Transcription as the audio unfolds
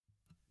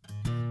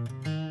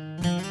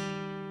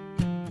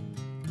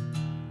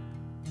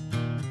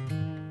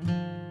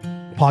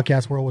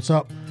Podcast world, what's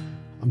up?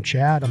 I'm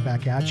Chad. I'm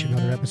back at you.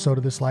 Another episode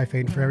of This Life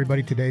Ain't For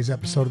Everybody. Today's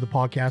episode of the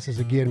podcast is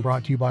again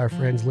brought to you by our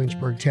friends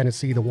Lynchburg,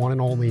 Tennessee, the one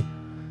and only,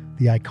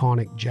 the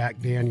iconic Jack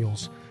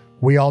Daniels.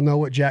 We all know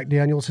what Jack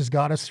Daniels has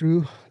got us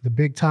through: the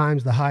big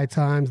times, the high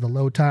times, the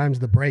low times,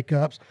 the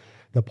breakups,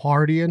 the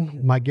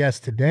partying. My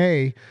guest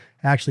today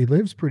actually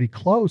lives pretty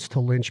close to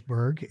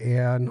Lynchburg,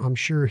 and I'm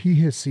sure he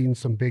has seen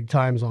some big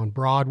times on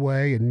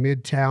Broadway and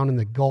Midtown and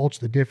the Gulch,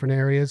 the different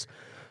areas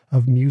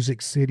of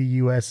Music City,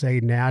 USA,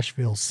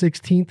 Nashville,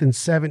 16th and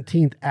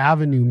 17th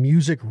Avenue,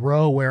 Music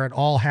Row, where it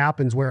all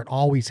happens, where it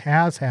always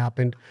has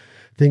happened.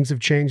 Things have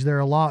changed there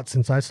a lot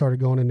since I started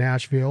going to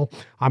Nashville.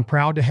 I'm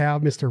proud to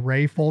have Mr.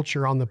 Ray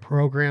Fulcher on the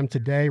program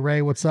today.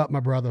 Ray, what's up,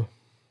 my brother?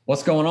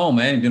 What's going on,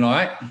 man? You doing all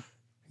right?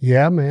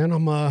 Yeah, man.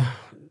 I'm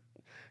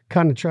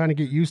kind of trying to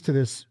get used to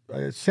this.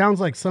 It sounds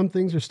like some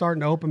things are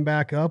starting to open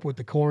back up with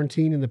the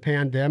quarantine and the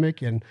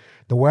pandemic, and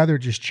the weather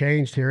just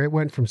changed here. It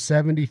went from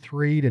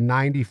 73 to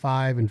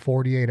 95 in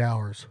 48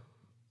 hours.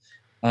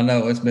 I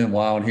know, it's been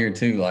wild here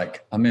too.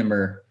 Like, I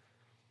remember,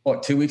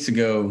 literally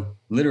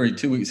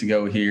 2 weeks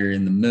ago here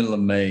in the middle of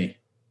May,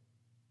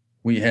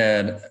 we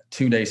had a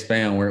 2-day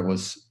span where it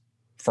was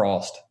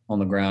frost on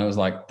the ground. It was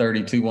like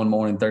 32 one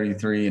morning,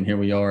 33, and here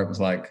we are. It was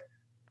like,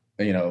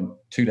 2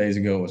 days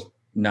ago it was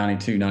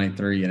 92,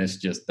 93, and it's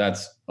just,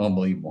 that's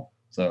unbelievable.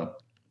 So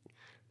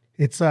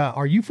it's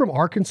are you from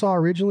Arkansas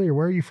originally, or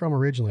where are you from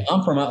originally?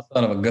 I'm from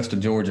outside of Augusta,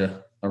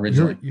 Georgia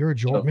originally. You're a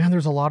Georgia man.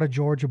 There's a lot of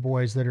Georgia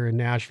boys that are in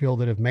Nashville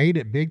that have made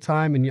it big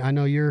time, and I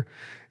know you're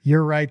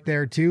right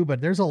there too.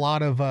 But there's a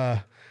lot of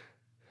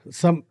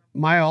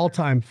my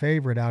all-time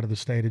favorite out of the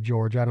state of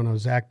Georgia. I don't know.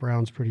 Zach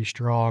Brown's pretty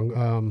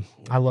strong.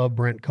 I love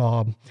Brent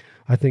Cobb.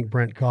 I think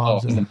Brent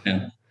Cobb's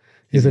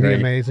isn't he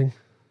amazing?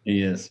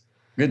 He is.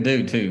 Good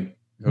dude too.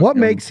 What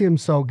makes him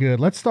so good?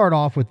 Let's start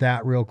off with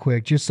that real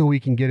quick, just so we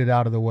can get it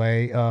out of the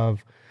way.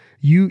 Of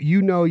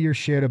you know your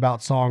shit about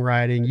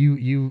songwriting.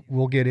 You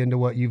will get into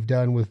what you've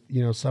done with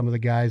some of the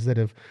guys that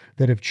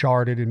have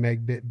charted and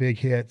made big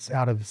hits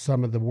out of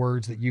some of the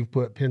words that you've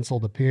put pencil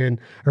to pen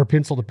or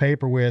pencil to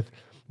paper with.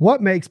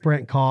 What makes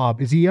Brent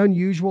Cobb? Is he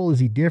unusual? Is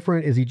he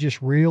different? Is he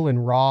just real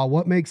and raw?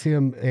 What makes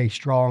him a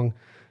strong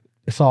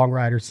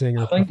songwriter,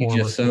 singer, I think performer?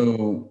 He's just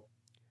so.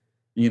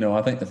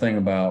 I think the thing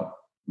about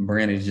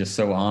Brent is just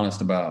so honest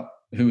about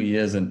who he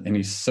is, and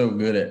he's so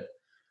good at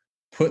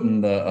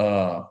putting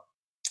the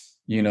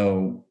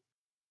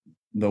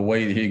the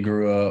way that he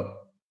grew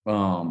up,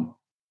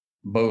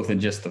 both in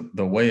just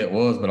the way it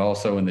was, but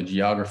also in the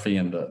geography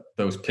and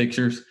those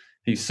pictures.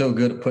 He's so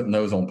good at putting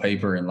those on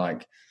paper and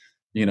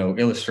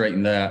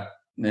illustrating that.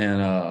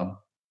 And and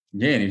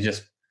he's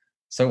just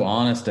so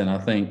honest, and I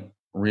think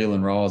real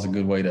and raw is a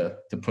good way to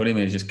put him.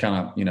 It's just kind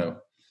of,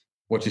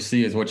 what you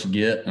see is what you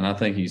get, and I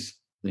think he's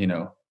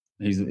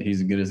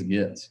as good as it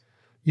gets.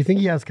 You think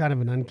he has kind of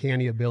an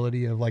uncanny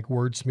ability of like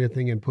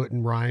wordsmithing and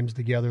putting rhymes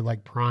together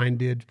like Prine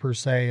did, per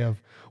se,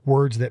 of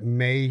words that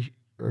may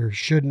or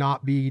should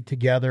not be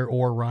together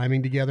or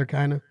rhyming together,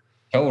 kind of?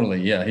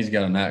 Totally. Yeah. He's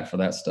got a knack for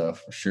that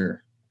stuff for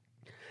sure.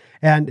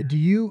 And do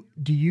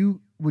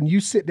you, when you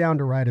sit down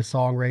to write a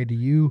song, Ray, do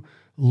you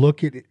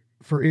look at it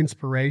for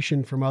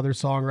inspiration from other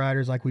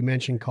songwriters? Like we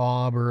mentioned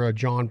Cobb or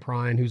John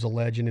Prine, who's a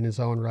legend in his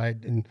own right,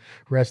 and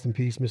rest in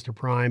peace, Mr.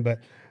 Prine. But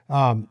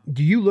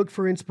do you look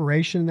for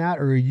inspiration in that,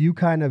 or are you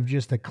kind of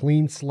just a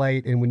clean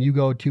slate? And when you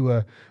go to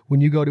a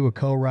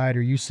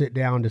co-writer, you sit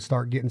down to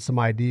start getting some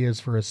ideas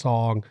for a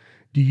song.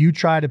 Do you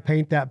try to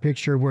paint that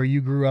picture of where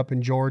you grew up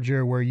in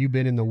Georgia, where you've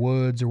been in the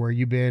woods, or where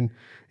you've been?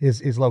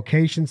 Is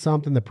location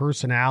something? The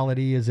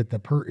personality? Is it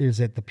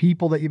the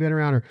people that you've been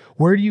around, or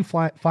where do you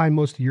find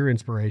most of your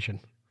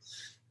inspiration?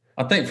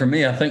 I think for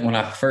me, when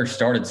I first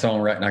started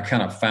songwriting, I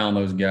kind of found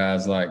those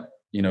guys. Like,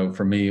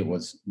 for me, it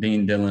was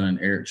Dean Dillon and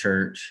Eric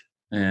Church,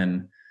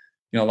 and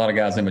a lot of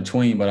guys in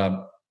between.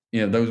 But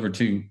those were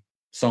two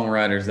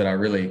songwriters that I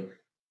really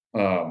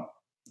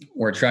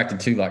were attracted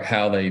to, like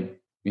how they,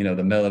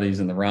 the melodies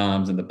and the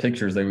rhymes and the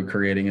pictures they were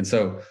creating. And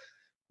so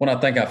what I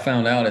think I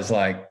found out is,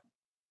 like,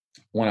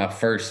 when I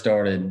first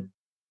started,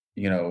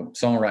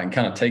 songwriting,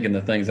 kind of taking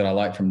the things that I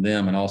liked from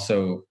them, and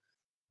also,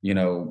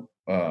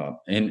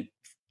 and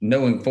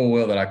knowing full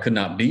well that I could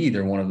not be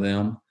either one of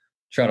them,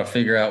 try to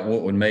figure out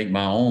what would make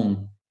my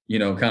own,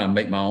 kind of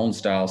make my own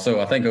style.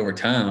 So I think over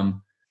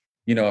time,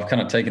 I've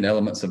kind of taken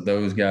elements of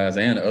those guys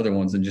and other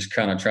ones and just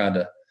kind of tried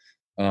to,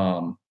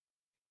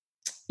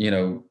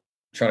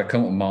 try to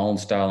come up with my own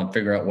style and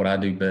figure out what I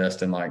do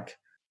best. And like,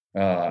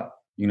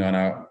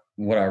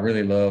 what I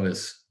really love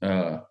is,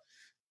 painting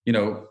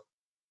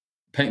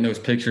those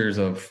pictures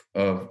of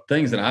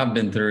things that I've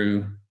been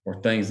through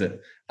or things that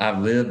I've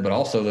lived, but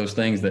also those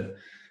things that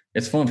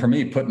it's fun for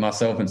me putting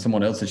myself in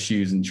someone else's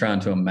shoes and trying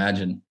to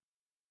imagine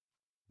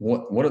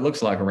what it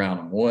looks like around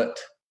them, what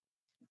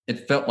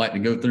it felt like to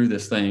go through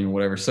this thing or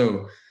whatever.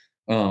 So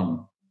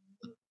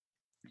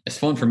it's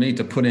fun for me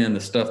to put in the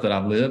stuff that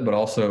I've lived, but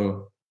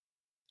also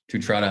to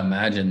try to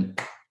imagine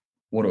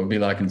what it would be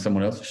like in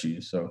someone else's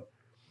shoes. So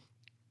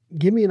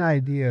give me an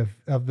idea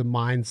of the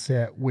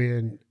mindset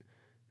when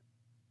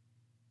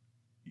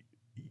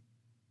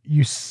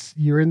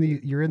you're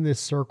in this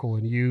circle,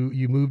 and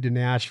you moved to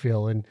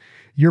Nashville, and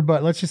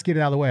let's just get it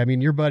out of the way. I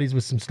mean, you're buddies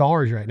with some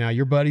stars right now.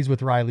 You're buddies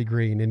with Riley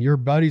Green, and you're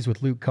buddies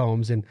with Luke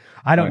Combs. And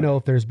I don't know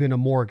if there's been a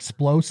more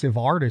explosive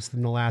artist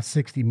in the last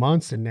 60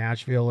 months in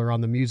Nashville or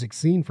on the music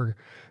scene for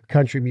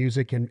country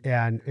music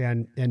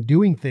and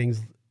doing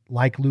things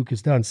like Luke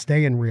has done,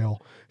 staying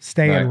real,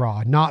 staying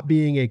raw, not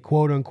being a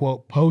quote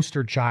unquote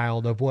poster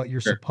child of what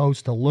you're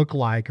supposed to look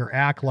like or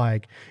act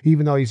like,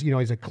 even though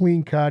he's a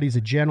clean cut, he's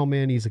a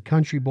gentleman, he's a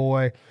country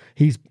boy.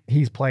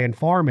 He's playing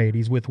Farm Aid.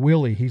 He's with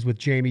Willie. He's with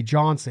Jamie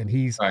Johnson.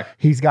 He's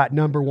got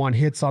 #1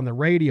 hits on the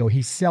radio.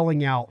 He's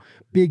selling out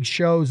big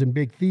shows and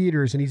big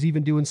theaters. And he's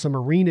even doing some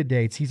arena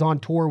dates. He's on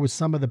tour with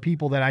some of the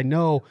people that I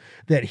know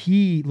that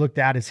he looked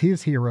at as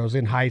his heroes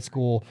in high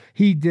school.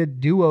 He did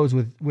duos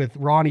with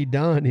Ronnie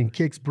Dunn and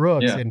Kix Brooks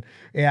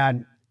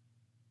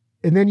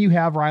and then you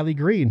have Riley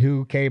Green,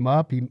 who came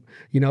up.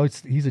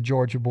 He's a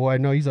Georgia boy.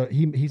 No,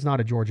 he's not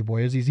a Georgia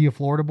boy. Is he a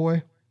Florida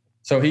boy?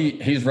 So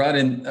he's right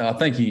in. I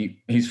think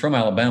he's from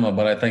Alabama,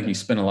 but I think he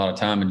spent a lot of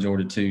time in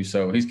Georgia too.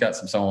 So he's got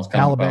some songs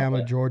coming.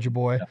 Alabama, Georgia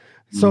boy. Yeah.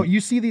 So you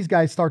see these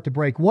guys start to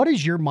break. What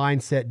does your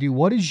mindset do?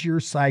 What does your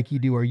psyche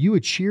do? Are you a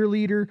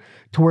cheerleader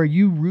to where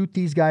you root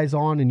these guys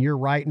on and you're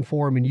writing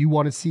for them and you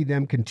want to see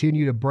them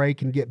continue to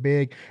break and get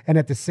big? And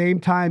at the same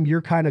time,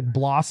 you're kind of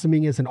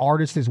blossoming as an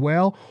artist as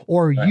well?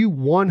 Or are you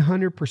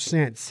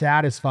 100%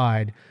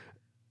 satisfied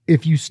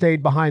if you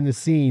stayed behind the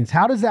scenes?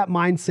 How does that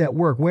mindset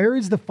work? Where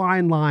is the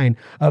fine line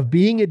of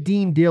being a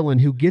Dean Dillon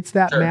who gets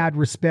that mad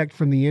respect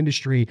from the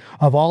industry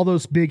of all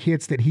those big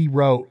hits that he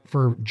wrote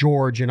for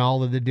George and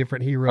all of the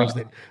different heroes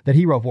that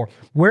he wrote for?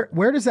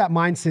 Where does that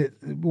mindset,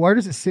 where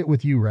does it sit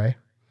with you, Ray?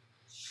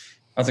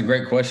 That's a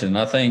great question.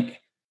 I think,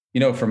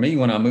 for me,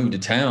 when I moved to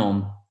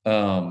town,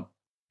 I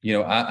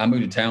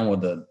moved to town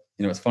with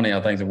it's funny how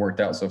things have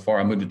worked out so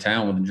far. I moved to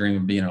town with the dream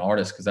of being an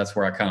artist because that's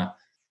where I kind of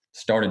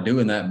started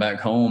doing that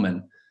back home.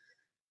 And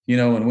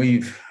and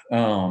we've,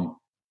 and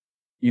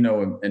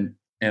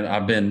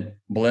I've been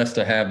blessed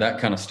to have that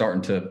kind of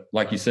starting to,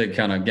 like you said,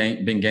 kind of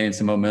been gaining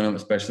some momentum,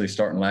 especially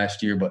starting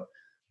last year. But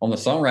on the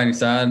songwriting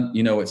side,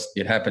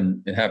 it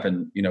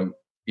happened,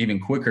 even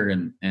quicker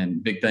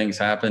and big things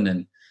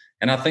happen.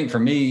 And I think for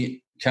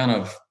me, kind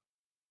of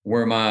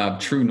where my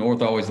true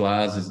north always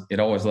lies is it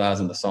always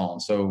lies in the song.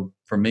 So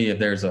for me, if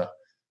there's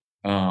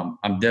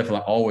I'm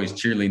definitely always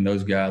cheerleading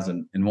those guys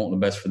and wanting the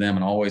best for them.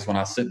 And always when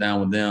I sit down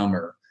with them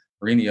or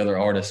any other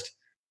artist,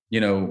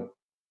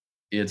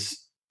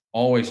 it's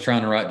always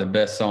trying to write the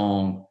best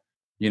song,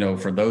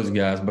 for those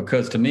guys,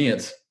 because to me,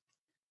 it's,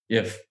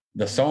 if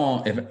a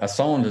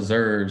song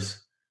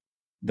deserves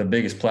the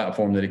biggest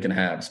platform that it can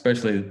have,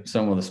 especially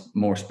some of the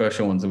more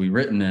special ones that we've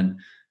written in,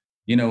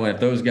 and if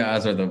those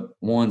guys are the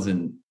ones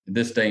in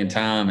this day and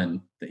time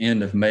and the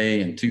end of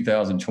May in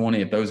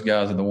 2020, if those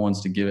guys are the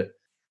ones to give it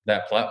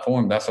that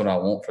platform, that's what I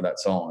want for that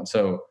song. And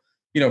so,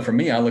 for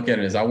me, I look at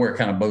it as I wear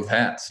kind of both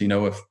hats.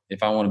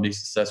 If I want to be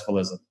successful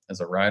as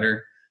a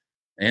writer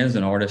and as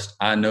an artist,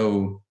 I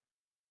know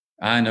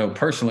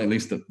personally, at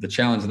least the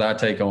challenge that I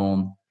take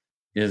on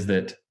is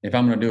that if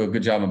I'm going to do a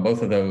good job in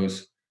both of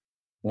those,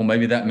 well,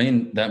 maybe that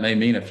may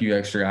mean a few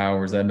extra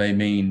hours. That may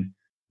mean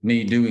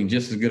me doing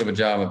just as good of a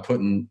job of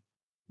putting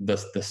the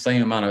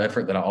same amount of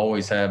effort that I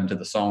always have into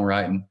the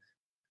songwriting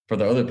for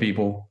the other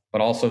people. But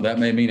also that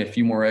may mean a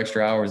few more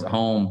extra hours at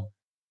home,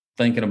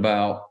 thinking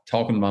about,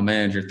 talking to my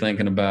manager,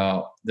 thinking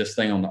about this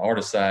thing on the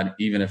artist side,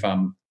 even if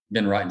I'm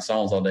been writing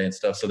songs all day and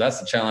stuff. So that's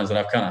the challenge that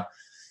I've kind of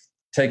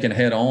taken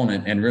head on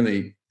and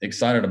really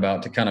excited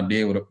about, to kind of be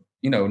able to,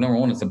 number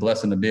one, it's a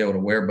blessing to be able to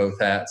wear both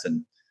hats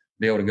and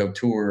be able to go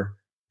tour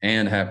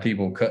and have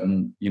people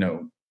cutting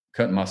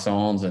my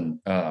songs. And,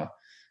 and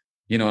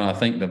I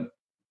think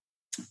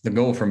the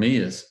goal for me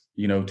is,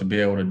 to be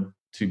able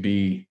to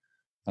be,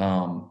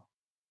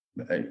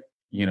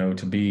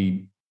 to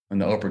be in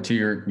the upper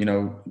tier,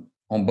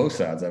 on both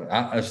sides of it.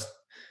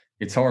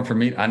 It's hard for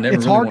me.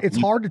 It's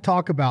hard to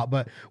talk about,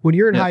 but when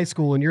you're in high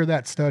school and you're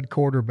that stud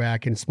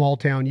quarterback in small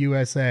town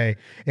USA,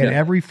 and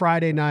every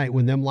Friday night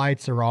when them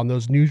lights are on,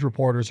 those news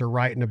reporters are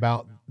writing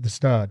about the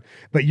stud,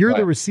 but you're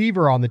the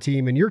receiver on the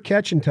team and you're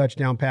catching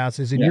touchdown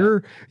passes and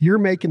you're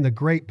making the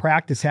great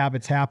practice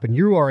habits happen.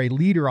 You are a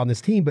leader on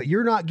this team, but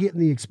you're not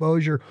getting the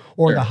exposure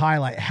or the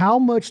highlight. How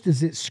much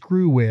does it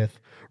screw with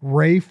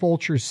Ray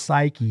Fulcher's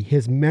psyche,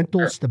 his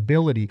mental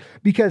stability?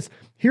 Because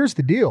here's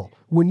the deal.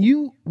 When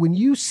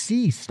you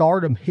see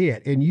stardom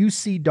hit and you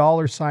see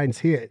dollar signs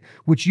hit,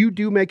 which you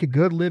do make a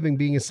good living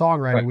being a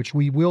songwriter, which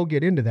we will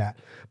get into that.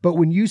 But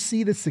when you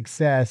see the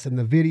success and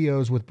the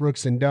videos with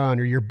Brooks and Dunn,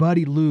 or your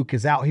buddy Luke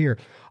is out here,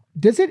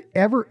 does it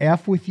ever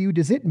F with you?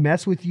 Does it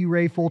mess with you,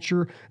 Ray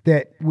Fulcher,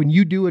 that when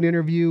you do an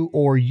interview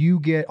or you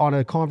get on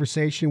a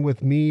conversation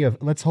with me of,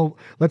 let's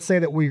say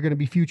that we're going to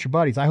be future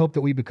buddies. I hope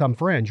that we become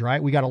friends,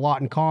 right? We got a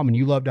lot in common.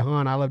 You love to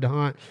hunt. I love to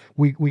hunt.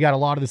 We got a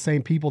lot of the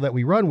same people that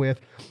we run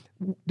with.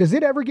 Does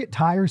it ever get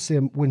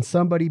tiresome when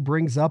somebody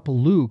brings up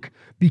Luke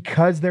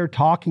because they're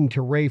talking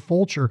to Ray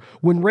Fulcher,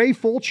 when Ray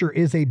Fulcher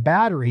is a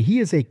battery? He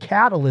is a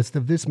catalyst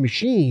of this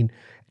machine.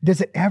 does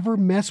it ever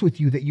mess with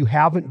you that you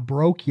haven't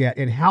broke yet?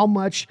 And how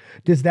much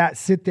does that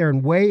sit there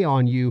and weigh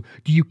on you?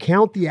 Do you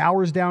count the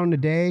hours down in a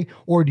day,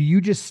 or do you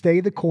just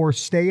stay the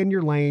course, stay in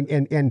your lane,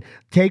 and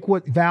take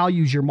what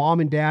values your mom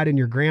and dad and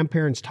your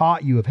grandparents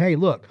taught you of, hey,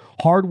 look,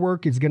 hard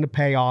work is going to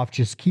pay off.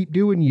 Just keep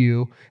doing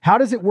you. How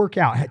does it work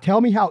out?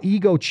 Tell me how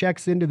ego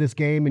checks into this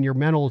game and your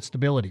mental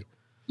stability.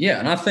 Yeah.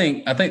 And I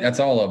think that's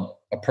all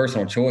a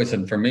personal choice.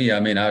 And for me, I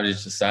mean, I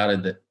just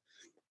decided that,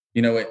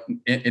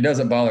 it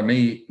doesn't bother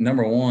me,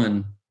 number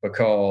one,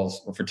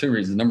 because, well, for two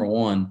reasons. Number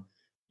one,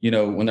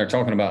 when they're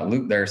talking about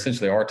Luke, they're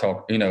essentially are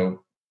talking,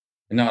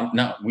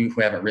 not we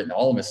haven't written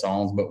all of his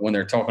songs, but when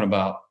they're talking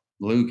about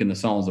Luke and the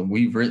songs that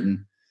we've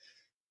written,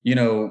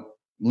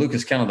 Luke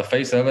is kind of the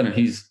face of it, and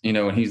he's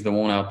the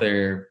one out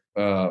there,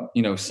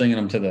 singing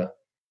them to the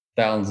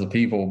thousands of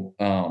people,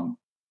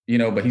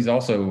 but he's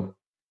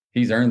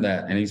earned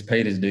that, and he's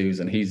paid his dues,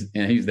 and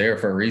he's there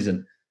for a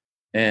reason.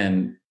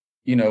 And,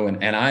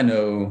 and I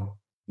know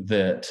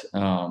that,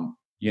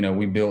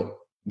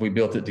 we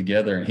built it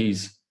together, and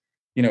he's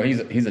a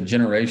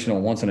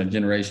generational, once in a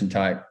generation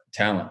type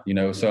talent,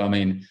 So, I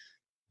mean,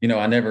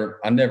 I never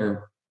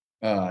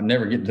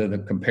get to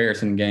the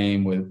comparison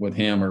game with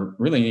him or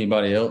really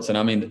anybody else. And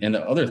I mean, and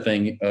the other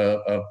thing,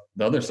 the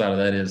other side of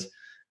that is,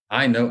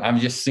 I know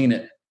I've just seen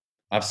it.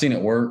 I've seen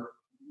it work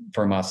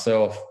for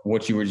myself.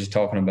 What you were just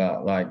talking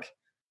about, like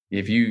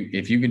if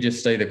you could just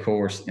stay the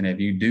course, and if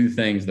you do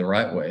things the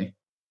right way,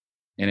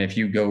 and if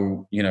you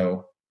go,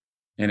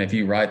 and if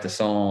you write the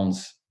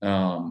songs,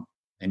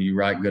 and you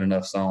write good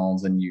enough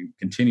songs, and you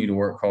continue to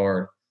work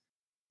hard,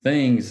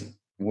 things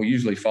will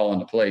usually fall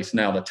into place.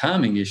 Now, the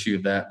timing issue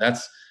of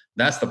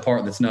that's the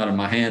part that's not in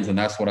my hands, and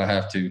that's what I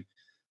have to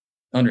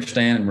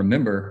understand and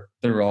remember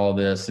through all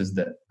this is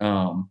that,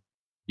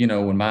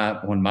 when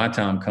my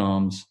time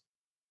comes,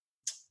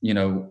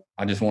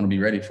 I just want to be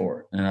ready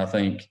for it. And I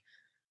think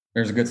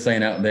there's a good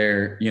saying out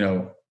there,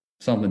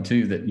 something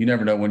too, that you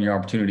never know when your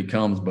opportunity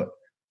comes, but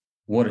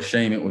what a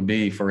shame it would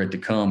be for it to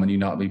come and you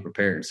not be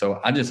prepared. So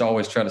I just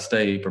always try to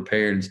stay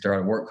prepared and try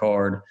to work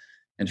hard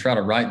and try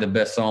to write the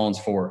best songs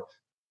for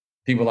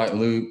people like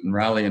Luke and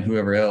Riley and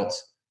whoever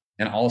else.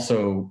 And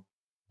also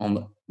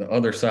on the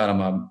other side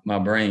of my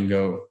brain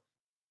go,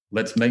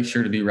 let's make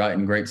sure to be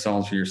writing great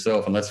songs for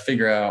yourself, and let's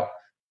figure out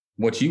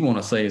what you want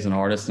to say as an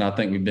artist. And I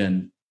think we've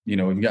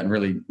gotten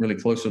really, really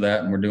close to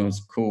that, and we're doing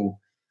some cool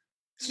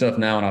stuff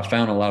now. And I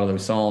found a lot of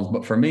those songs.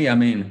 But for me, I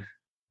mean,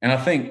 and I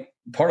think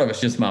part of it's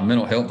just my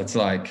mental health. It's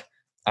like,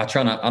 I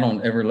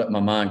don't ever let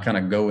my mind kind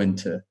of go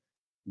into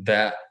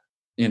that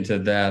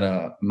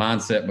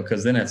mindset,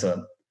 because then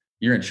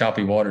you're in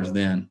choppy waters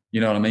then,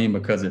 you know what I mean?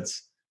 Because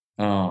it's,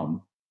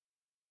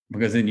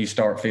 because then you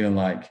start feeling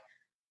like,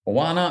 well,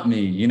 why not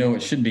me?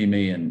 It should be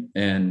me. And,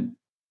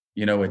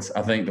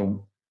 I think the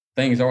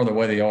things are the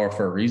way they are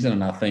for a reason.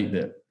 And I think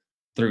that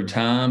through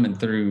time and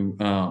through,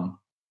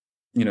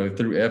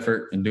 through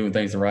effort and doing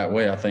things the right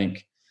way, I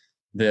think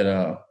that,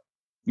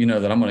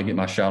 that I'm going to get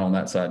my shot on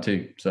that side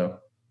too. So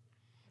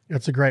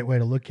that's a great way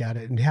to look at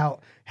it. And how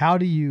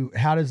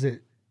does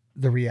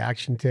the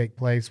reaction take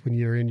place when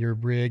you're in your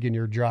rig and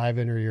you're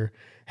driving or you're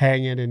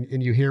hanging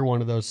and you hear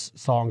one of those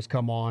songs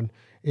come on?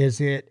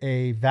 Is it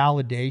a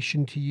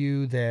validation to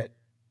you that,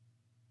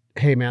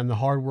 hey man, the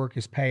hard work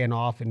is paying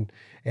off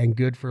and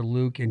good for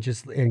Luke,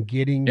 and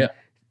getting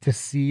to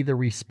see the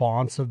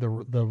response of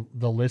the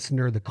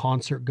listener, the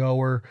concert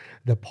goer,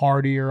 the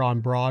partier on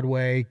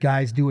Broadway,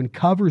 guys doing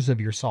covers of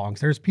your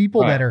songs? There's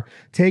people that are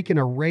taking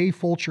a Ray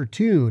Fulcher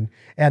tune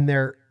and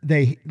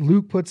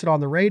Luke puts it on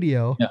the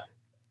radio,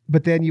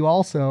 but then you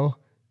also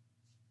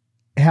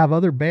have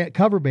other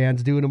cover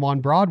bands doing them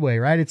on Broadway,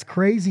 right? It's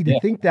crazy to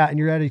think that, and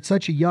you're at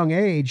such a young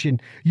age, and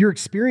you're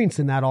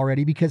experiencing that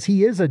already, because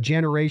he is a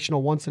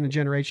generational, once in a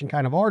generation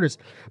kind of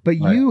artist. But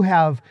you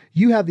have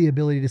the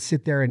ability to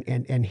sit there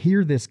and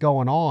hear this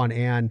going on,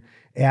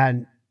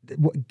 and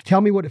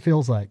tell me what it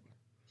feels like.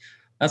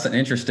 That's an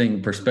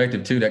interesting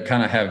perspective too, that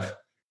kind of have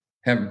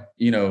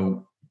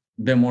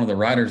been one of the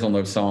writers on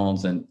those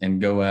songs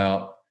and go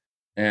out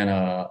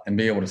and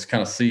be able to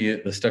kind of see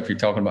it, the stuff you're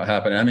talking about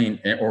happen. I mean,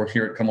 or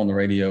hear it come on the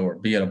radio, or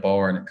be at a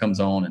bar and it comes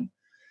on, and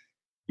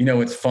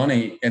it's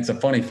funny. It's a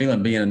funny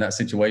feeling being in that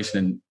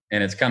situation,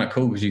 and it's kind of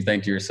cool, because you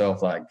think to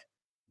yourself, like,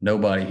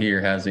 nobody here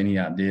has any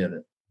idea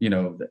that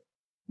that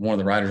one of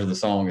the writers of the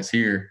song is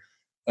here.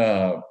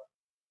 But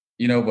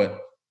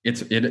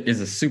it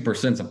is a super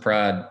sense of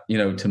pride,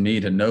 to me,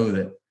 to know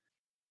that, at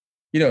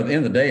the end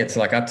of the day, it's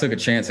like I took a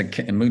chance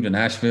and moved to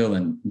Nashville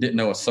and didn't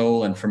know a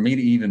soul, and for me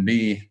to even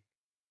be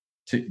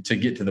to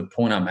get to the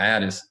point I'm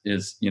at is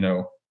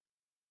the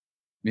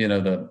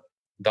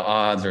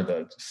odds or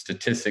the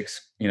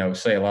statistics,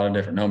 say a lot of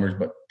different numbers,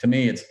 but to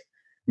me, it's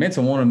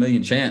a 1 in a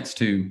million chance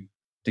to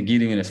get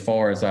even as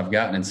far as I've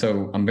gotten. And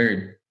so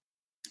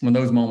when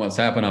those moments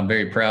happen, I'm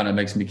very proud. It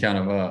makes me kind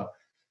of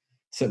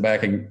sit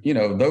back and,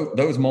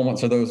 those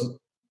moments are those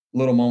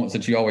little moments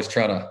that you always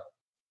that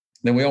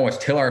we always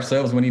tell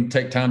ourselves we need to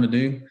take time to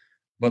do,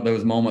 but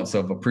those moments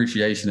of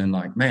appreciation and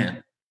like,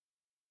 man,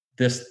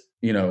 this,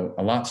 a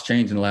lot's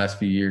changed in the last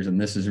few years,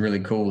 and this is really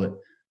cool that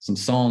some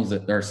songs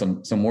that are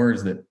some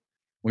words that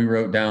we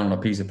wrote down on a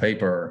piece of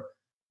paper, or,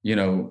 you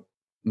know,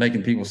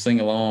 making people sing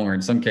along, or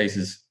in some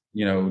cases,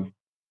 you know,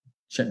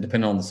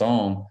 depending on the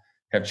song,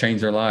 have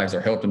changed their lives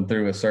or helped them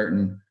through a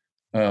certain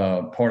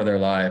part of their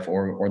life,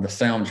 or the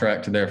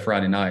soundtrack to their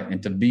Friday night.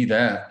 And to be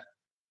that,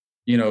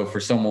 you know, for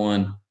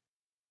someone,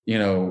 you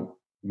know,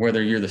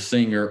 whether you're the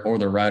singer or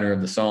the writer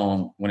of the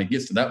song, when it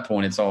gets to that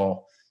point, it's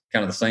all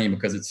kind of the same,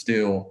 because it's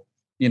still,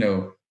 you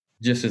know,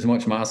 just as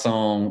much my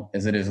song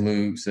as it is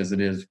Luke's, as it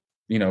is,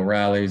 you know,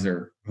 Riley's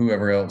or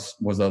whoever else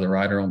was the other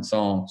writer on the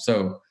song.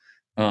 So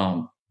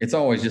it's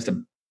always just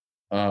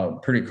a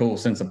pretty cool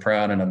sense of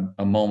pride and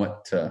a moment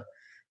to,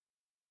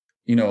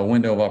 you know, a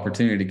window of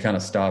opportunity to kind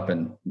of stop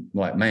and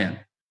like, man,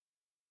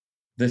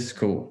 this is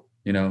cool,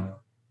 you know?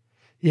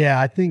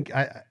 Yeah. I think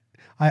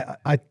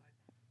I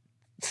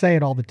say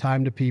it all the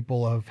time to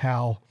people of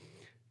how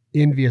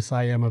envious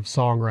I am of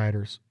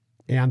songwriters,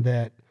 and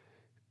that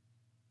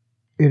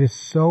it is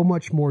so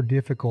much more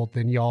difficult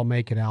than y'all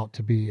make it out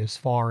to be. As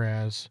far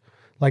as,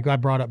 like, I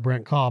brought up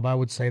Brent Cobb, I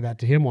would say that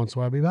to him once in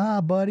a while.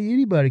 I'd be, buddy,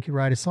 anybody can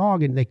write a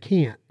song, and they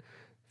can't.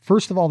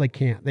 First of all, they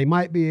can't. They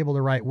might be able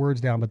to write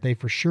words down, but they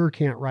for sure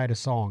can't write a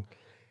song.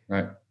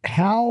 Right.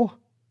 How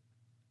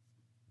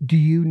do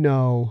you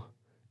know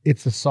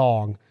it's a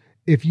song?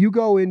 If you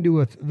go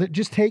into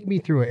just take me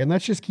through it, and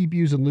let's just keep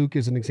using Luke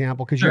as an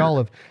example, because y'all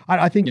have,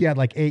 I think you had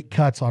like 8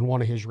 cuts on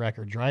one of his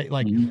records, right?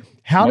 Like,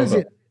 how does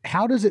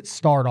it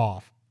start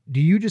off? Do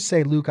you just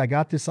say, Luke, I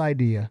got this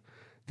idea.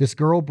 This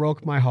girl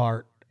broke my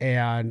heart,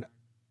 and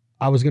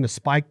I was going to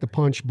spike the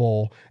punch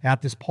bowl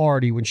at this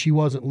party when she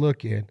wasn't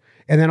looking.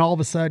 And then all of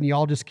a sudden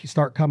y'all just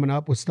start coming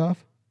up with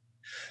stuff.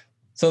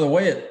 So the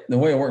way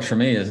it works for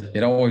me is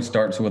it always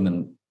starts with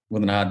an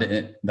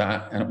idea,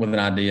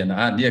 and the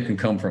idea can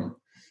come from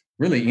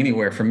really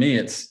anywhere. For me,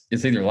 it's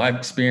either life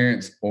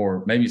experience,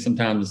 or maybe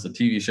sometimes it's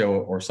a TV show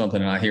or something,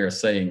 and I hear a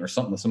saying or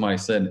something that somebody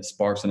said and it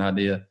sparks an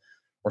idea.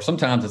 Or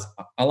sometimes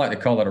I like to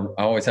call it,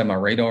 I always have my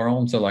radar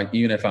on. So like,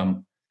 even if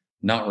I'm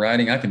not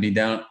writing, I could be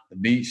down at the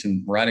beach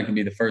and writing can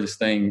be the furthest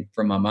thing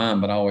from my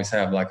mind, but I always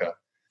have like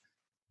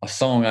a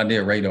song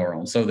idea radar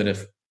on, so that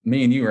if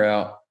me and you are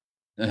out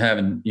and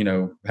having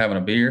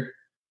a beer,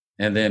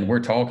 and then we're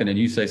talking and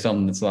you say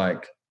something that's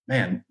like,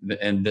 man,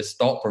 and this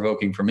thought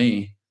provoking for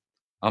me,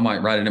 I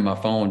might write it in my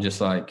phone,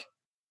 just like,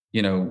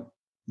 you know,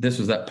 this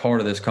was that part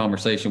of this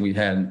conversation we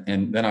had.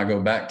 And then I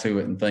go back to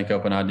it and think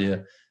up an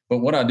idea. But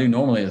what I do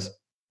normally is,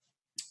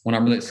 when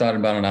I'm really excited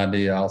about an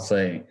idea, I'll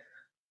say,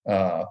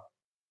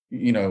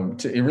 you know,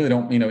 it really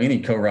don't, you know, any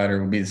co-writer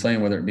would be the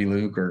same, whether it be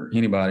Luke or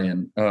anybody.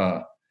 And,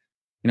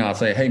 you know, I'll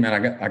say, hey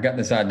man, I got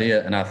this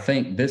idea, and I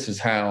think this is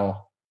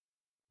how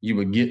you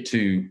would get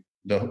to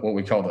what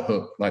we call the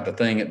hook, like the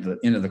thing at the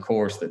end of the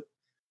chorus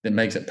that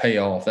makes it pay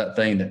off. That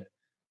thing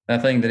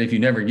that if you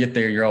never get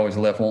there, you're always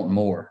left wanting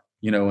more,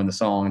 you know, in the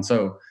song. And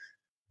so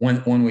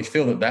when we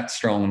feel that that's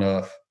strong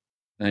enough,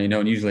 and, you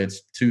know, and usually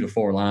it's 2 to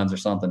 4 lines or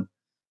something,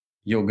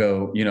 you'll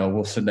go, you know,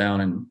 we'll sit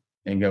down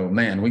and go,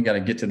 man, we got to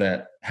get to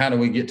that. How do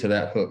we get to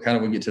that hook? How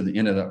do we get to the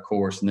end of that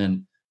chorus?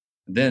 And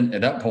then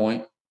at that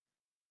point,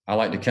 I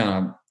like to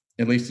kind of,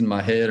 at least in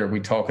my head, or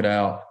we talk it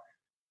out,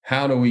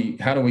 how do we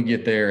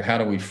get there? How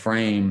do we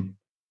frame,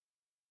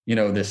 you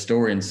know, this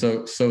story? And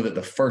so that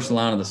the first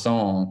line of the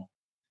song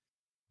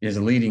is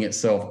leading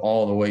itself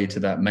all the way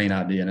to that main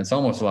idea. And it's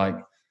almost like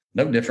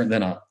no different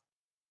than a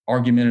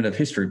argumentative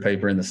history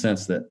paper, in the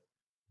sense that,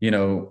 you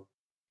know,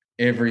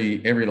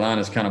 every line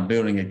is kind of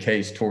building a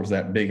case towards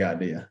that big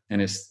idea,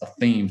 and it's a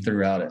theme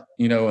throughout it,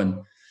 you know. And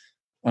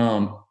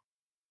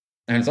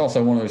it's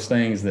also one of those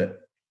things that,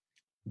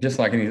 just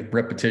like any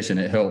repetition,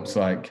 it helps.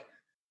 Like,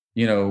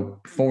 you know,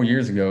 4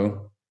 years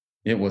ago,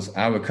 it was,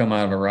 I would come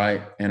out of a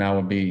write and I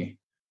would be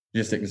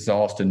just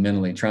exhausted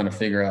mentally trying to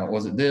figure out,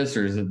 was it this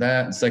or is it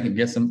that, and second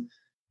guess them.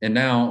 And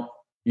now,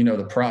 you know,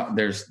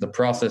 the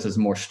process is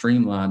more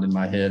streamlined in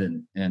my head,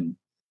 and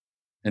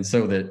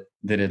so that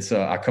it's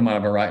I come out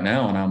of it right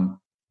now, and I'm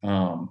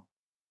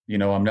you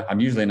know, I'm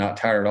usually not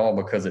tired at all,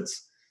 because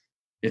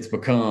it's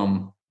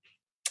become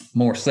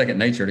more second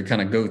nature to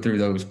kind of go through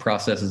those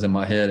processes in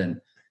my head,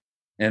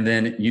 and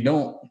then you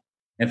don't.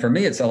 And for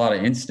me, it's a lot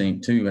of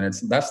instinct too, and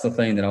that's the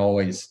thing that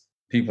always,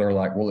 people are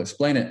like, well,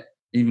 explain it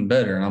even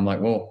better, and I'm like,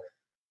 well,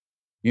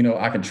 you know,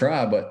 I can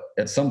try, but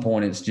at some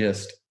point it's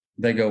just,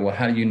 they go, well,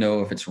 how do you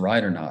know if it's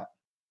right or not?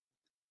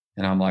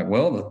 And I'm like,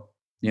 well,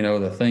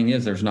 the thing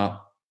is, it's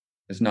not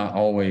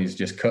always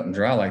just cut and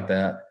dry like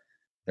that.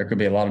 There could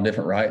be a lot of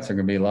different rights. There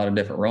could be a lot of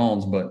different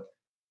wrongs, but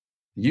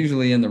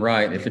usually in the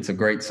right, if it's a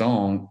great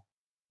song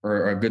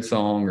or a good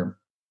song, or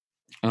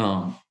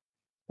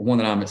one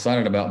that I'm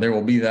excited about, there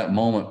will be that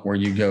moment where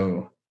you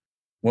go,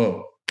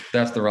 whoa,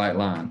 that's the right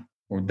line,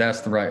 or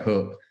that's the right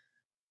hook,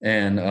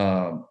 and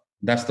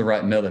that's the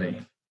right melody.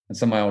 And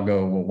somebody will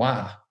go, well, why?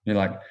 And you're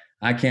like,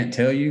 I can't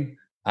tell you.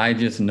 I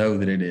just know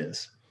that it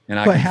is.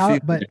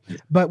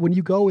 But when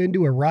you go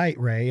into a write,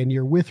 Ray, and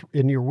you're with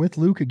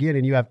Luke again,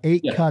 and you have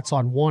 8 cuts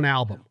on one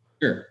album.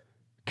 Sure.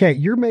 Okay,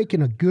 you're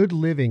making a good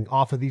living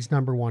off of these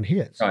number 1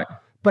 hits. Right.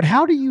 But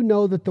how do you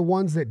know that the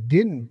ones that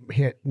didn't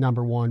hit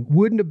number one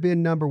wouldn't have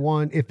been number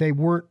one if they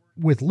weren't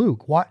with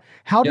Luke?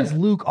 How does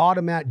Luke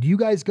do you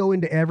guys go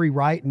into every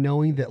write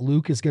knowing that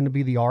Luke is going to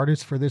be the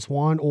artist for this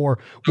one, or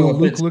will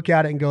Luke look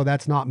at it and go,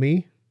 that's not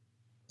me?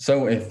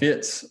 So if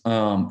it's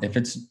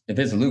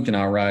Luke and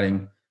I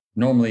writing,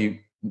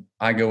 normally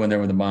I go in there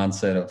with the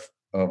mindset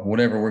of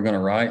whatever we're going to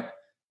write,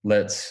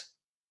 we're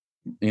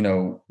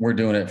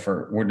doing it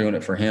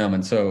for him.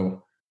 And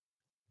so,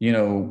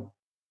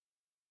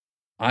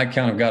 I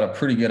kind of got a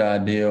pretty good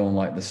idea on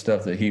like the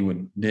stuff that he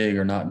would dig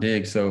or not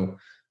dig. So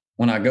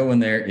when I go in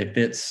there, if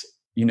it's,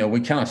 we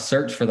kind of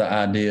search for the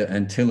idea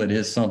until it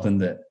is something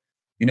that,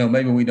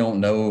 maybe we don't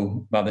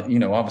know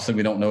obviously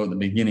we don't know at the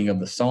beginning of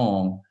the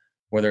song,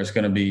 whether it's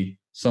going to be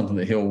something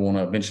that he'll want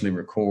to eventually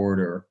record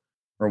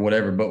or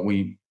whatever. But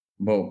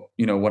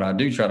what I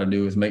do try to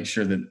do is make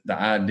sure that the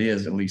idea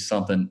is at least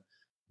something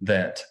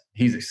that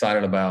he's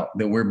excited about,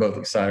 that we're both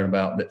excited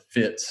about, that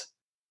fits,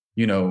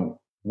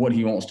 what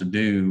he wants to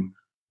do,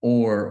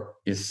 or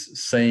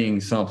is saying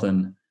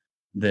something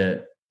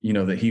that,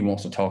 that he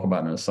wants to talk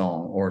about in a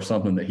song, or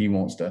something that he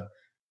wants to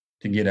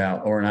get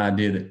out, or an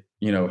idea that,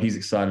 he's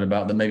excited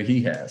about that maybe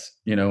he has,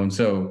 and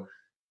so,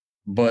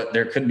 but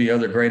there could be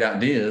other great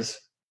ideas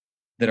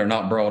that are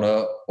not brought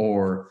up,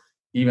 or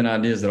even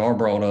ideas that are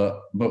brought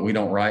up, but we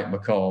don't write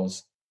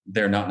because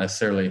they're not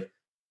necessarily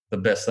the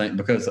best thing,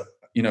 because,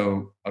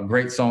 a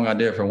great song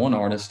idea for one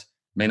artist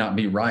may not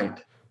be right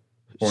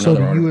for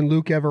another artist. So do you and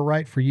Luke ever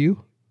write for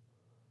you?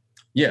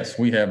 Yes,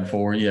 we have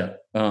before. Yeah.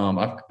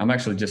 I'm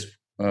actually just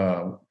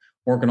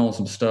working on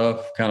some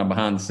stuff kind of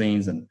behind the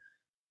scenes. And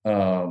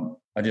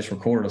I just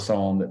recorded a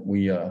song that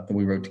we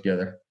wrote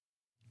together.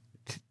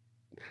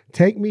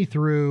 Take me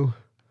through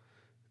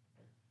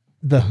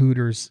the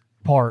Hooters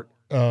part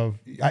of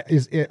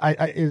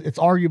it's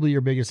arguably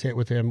your biggest hit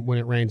with him, When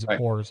It Rains, It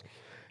Pours.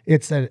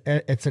 It's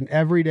an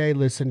everyday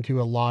listen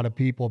to a lot of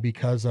people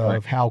because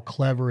of how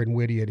clever and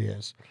witty it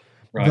is.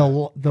 Right.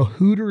 The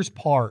Hooters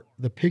part,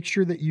 the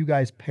picture that you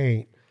guys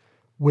paint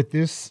with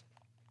this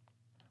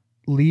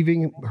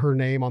leaving her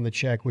name on the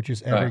check, which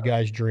is every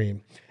guy's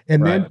dream,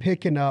 and then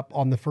picking up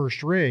on the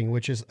first ring,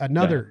 which is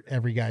another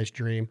every guy's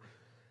dream.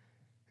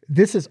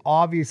 This is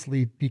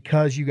obviously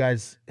because you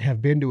guys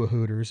have been to a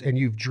Hooters and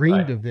you've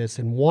dreamed of this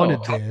and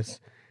wanted this.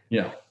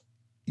 Yeah.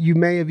 You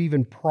may have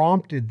even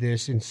prompted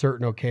this in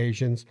certain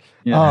occasions.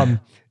 Yeah.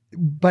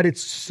 But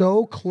it's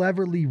so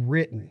cleverly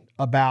written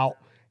about,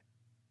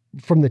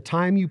 from the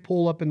time you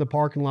pull up in the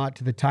parking lot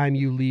to the time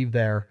you leave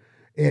there,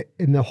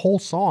 and the whole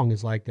song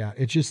is like that.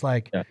 It's just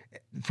like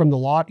from the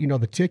lot,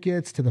 the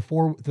tickets to the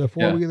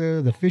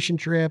four-wheeler, the fishing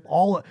trip,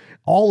 all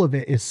of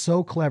it is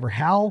so clever.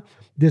 How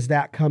does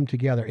that come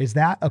together? Is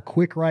that a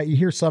quick write? You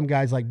hear some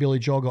guys like Billy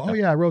Joel go, "Oh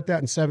yeah, I wrote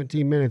that in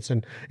 17 minutes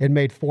and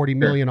made 40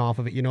 million off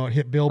of it." It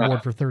hit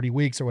Billboard for 30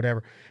 weeks or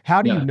whatever.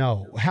 How do you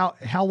know?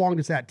 How long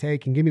does that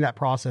take? And give me that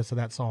process of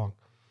that song.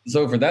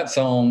 So for that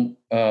song,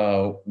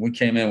 we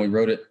came in, we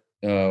wrote it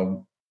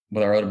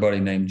with our other buddy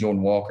named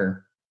Jordan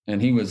Walker,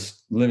 and he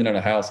was living at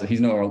a house that he's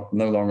no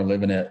longer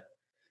living at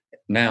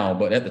now,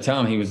 but at the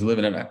time he was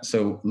living at.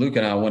 So Luke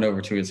and I went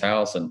over to his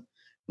house, and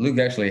Luke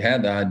actually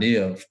had the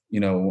idea of,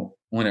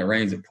 When It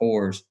Rains, It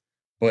Pours,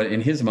 but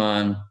in his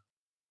mind,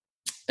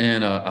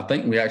 and I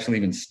think we actually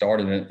even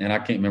started it, and I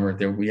can't remember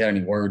if we had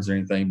any words or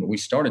anything, but we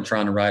started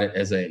trying to write it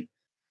as a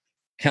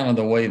kind of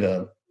the way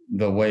that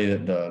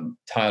the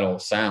title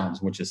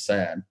sounds, which is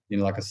sad,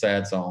 like a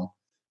sad song.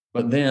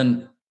 But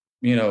then,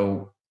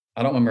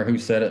 I don't remember who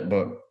said it,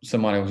 but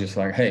somebody was just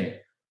like,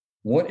 "Hey,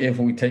 what if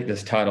we take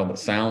this title that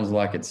sounds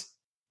like it's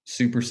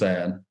super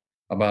sad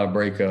about a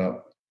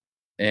breakup,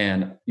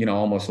 and,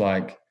 almost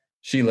like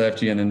she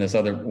left you, and then this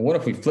other, what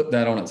if we flip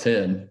that on its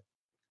head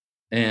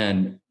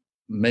and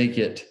make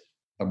it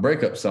a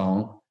breakup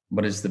song,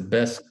 but it's the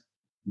best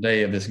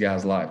day of this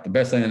guy's life, the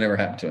best thing that ever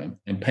happened to him,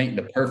 and paint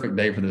the perfect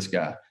day for this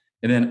guy?"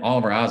 And then all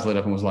of our eyes lit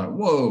up and was like,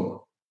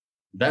 "Whoa,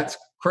 that's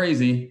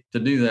crazy to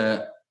do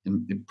that.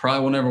 And it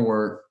probably will never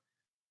work,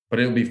 but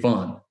it'll be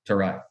fun to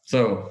write."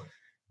 So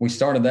we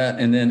started that.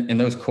 And then in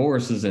those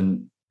choruses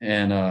and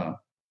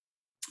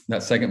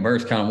that second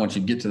verse, kind of once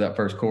you get to that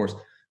first chorus,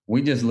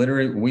 we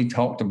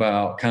talked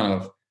about kind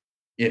of,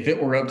 if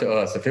it were up to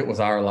us, if it was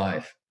our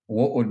life,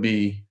 what would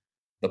be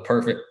the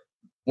perfect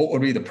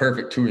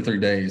 2 or 3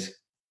 days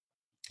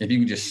if you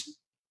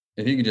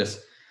could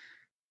just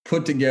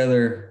put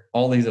together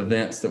all these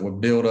events that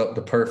would build up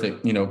the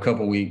perfect,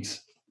 couple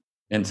weeks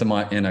into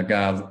a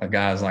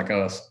guys like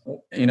us,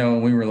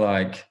 and we were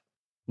like,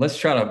 let's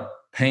try to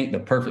paint the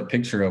perfect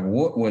picture of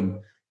what would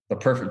the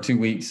perfect 2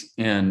 weeks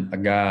in a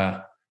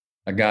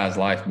guy's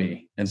life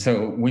be. And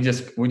so we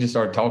just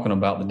started talking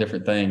about the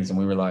different things, and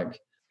we were like,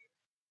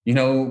 being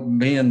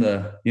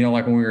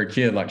like when we were a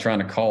kid, like trying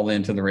to call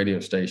into the radio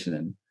station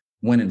and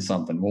winning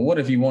something. Well, what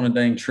if you won a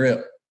dang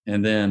trip,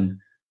 and then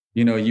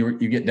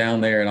you get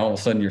down there and all of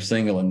a sudden you're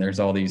single and there's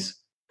all these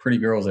pretty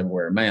girls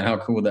everywhere? Man, how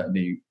cool would that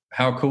be?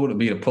 How cool would it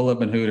be to pull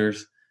up in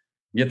Hooters,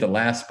 get the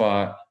last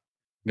spot,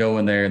 go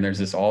in there, and there's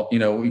this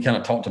we kind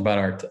of talked about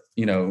our,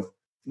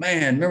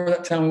 man, remember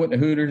that time we went to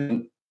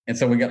Hooters? And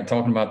so we got to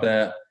talking about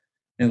that.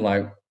 And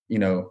like, you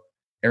know,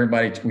 we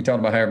talked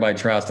about how everybody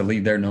tries to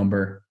leave their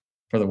number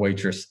for the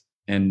waitress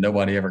and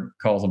nobody ever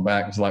calls them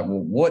back. It's like, well,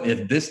 what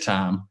if this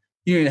time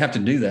you didn't have to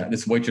do that?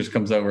 This waitress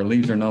comes over,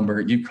 leaves her number,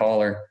 you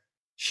call her,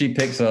 she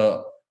picks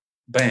up,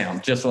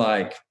 bam, just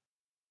like,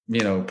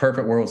 you know,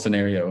 perfect world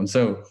scenario. And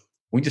so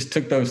we just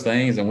took those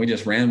things and we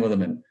just ran with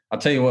them. And I'll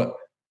tell you what,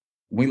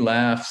 we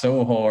laughed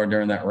so hard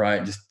during that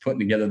ride, just putting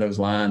together those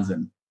lines.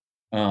 And,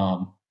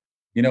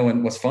 you know,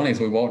 and what's funny is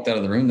we walked out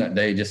of the room that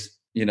day, just,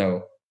 you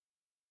know,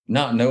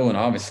 not knowing,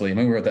 obviously, I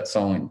mean, we wrote that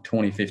song in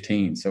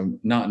 2015. So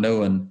not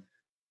knowing,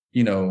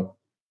 you know,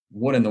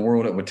 what in the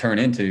world it would turn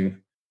into.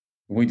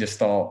 We just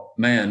thought,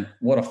 man,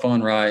 what a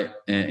fun ride.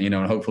 And, you know,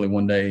 and hopefully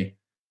one day,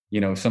 you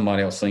know,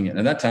 somebody else sing it. And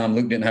at that time,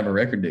 Luke didn't have a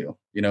record deal,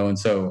 you know, and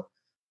so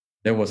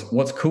there was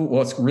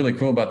what's really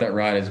cool about that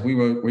ride is we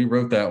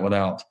wrote that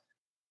without,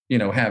 you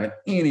know, having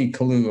any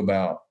clue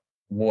about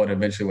what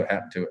eventually would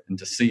happen to it. And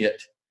to see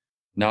it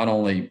not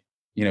only,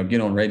 you know, get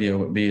on radio,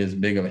 but be as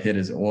big of a hit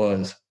as it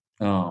was,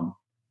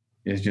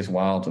 is just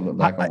wild to look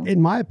back on.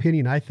 In my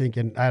opinion, I think,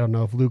 and I don't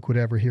know if Luke would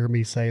ever hear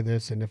me say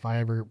this, and if I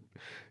ever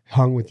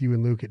hung with you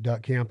and Luke at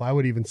Duck Camp, I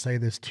would even say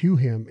this to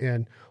him,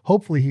 and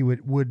hopefully he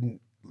wouldn't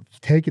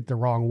take it the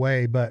wrong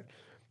way, but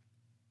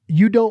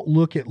you don't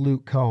look at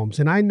Luke Combs,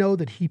 and I know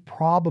that he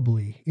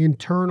probably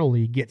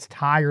internally gets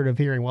tired of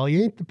hearing, well,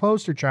 he ain't the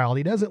poster child.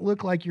 He doesn't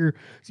look like you're,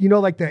 you know,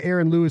 like the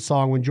Aaron Lewis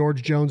song when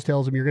George Jones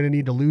tells him you're going to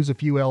need to lose a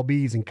few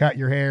LBs and cut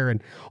your hair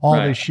and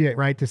all this shit,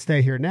 right, to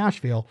stay here in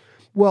Nashville.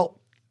 Well,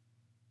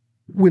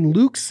 when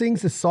Luke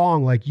sings a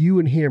song like you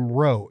and him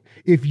wrote,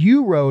 if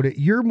you wrote it,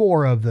 you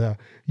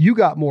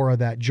got more of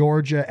that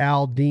Georgia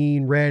Al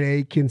Dean, Red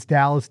Akins,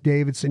 Dallas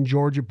Davidson,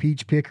 Georgia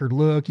peach picker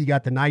look. You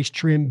got the nice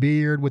trim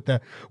beard with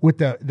the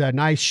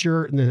nice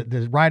shirt and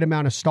the right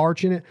amount of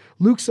starch in it.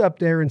 Luke's up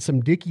there in some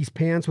Dickies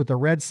pants with a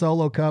red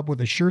Solo cup with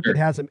a shirt that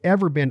hasn't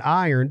ever been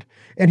ironed.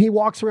 And he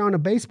walks around in a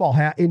baseball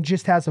hat and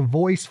just has a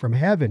voice from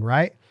heaven,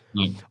 right?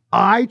 Mm.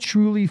 I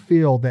truly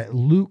feel that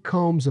Luke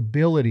Combs'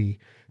 ability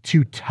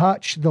to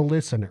touch the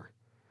listener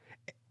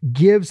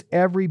gives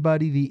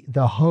everybody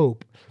the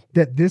hope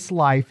that this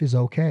life is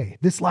okay.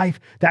 This life,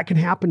 that can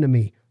happen to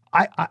me.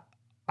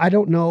 I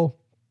don't know.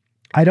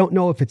 I don't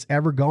know if it's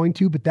ever going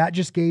to, but that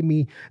just gave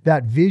me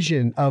that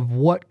vision of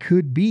what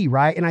could be,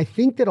 right? And I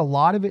think that a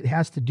lot of it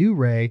has to do,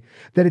 Ray,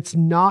 that it's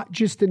not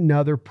just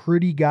another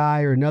pretty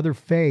guy or another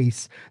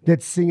face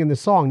that's singing the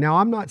song. Now,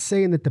 I'm not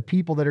saying that the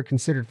people that are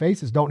considered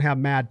faces don't have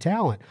mad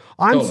talent.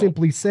 I'm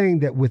simply saying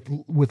that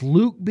with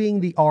Luke being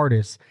the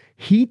artist,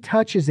 he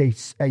touches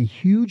a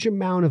huge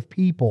amount of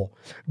people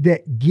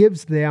that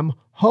gives them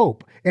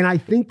hope. And I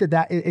think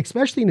that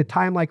especially in a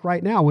time like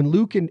right now, when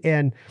Luke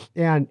and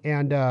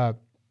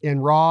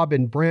Rob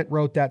and Brent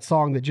wrote that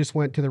song that just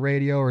went to the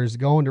radio or is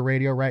going to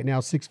radio right now,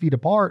 6 Feet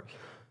Apart,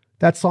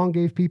 that song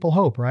gave people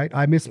hope, right?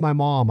 I miss my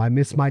mom. I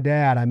miss my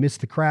dad. I miss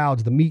the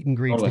crowds, the meet and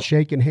greets, the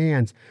shaking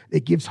hands.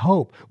 It gives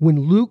hope. When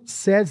Luke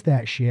says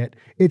that shit,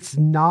 it's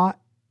not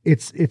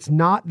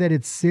that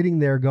it's sitting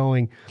there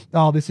going,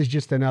 oh, this is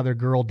just another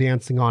girl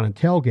dancing on a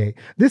tailgate.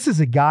 This is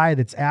a guy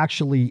that's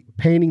actually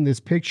painting this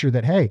picture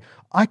that, hey,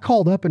 I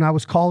called up and I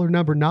was caller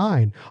number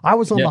 9. I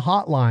was on the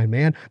hotline,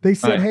 man. They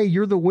said, hey,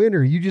 you're the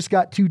winner. You just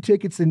got 2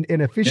 tickets and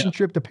a fishing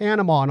trip to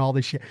Panama and all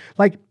this shit.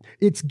 Like,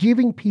 it's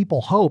giving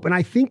people hope. And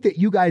I think that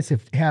you guys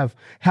have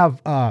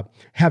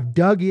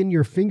dug in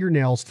your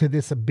fingernails to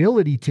this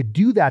ability to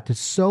do that to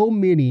so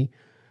many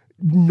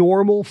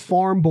normal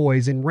farm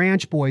boys and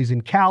ranch boys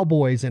and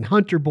cowboys and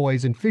hunter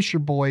boys and fisher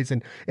boys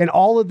and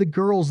all of the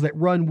girls that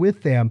run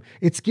with them.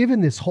 It's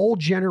given this whole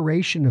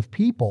generation of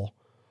people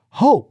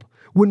hope.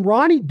 When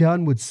Ronnie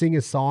Dunn would sing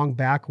a song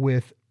back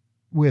with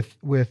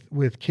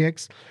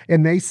Kicks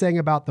and they sang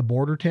about the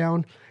border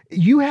town,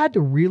 you had to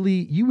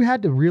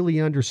really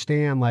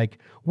understand, like,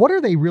 what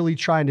are they really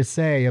trying to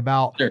say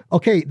about,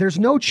 okay, there's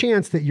no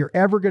chance that you're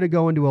ever going to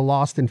go into a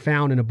lost and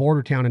found in a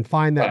border town and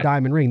find that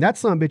diamond ring. That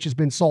son of a bitch has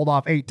been sold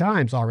off 8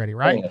 times already,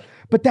 right?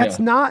 But that's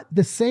not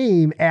the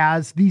same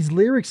as these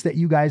lyrics that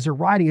you guys are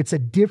writing. It's a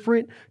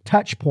different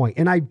touch point.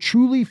 And I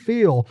truly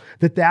feel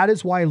that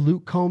is why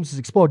Luke Combs has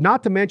exploded.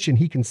 Not to mention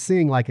he can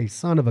sing like a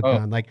son of a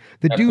gun. Like,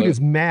 the dude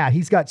is mad.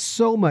 He's got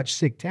so much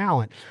sick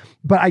talent.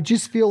 But I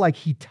just feel like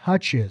he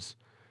touches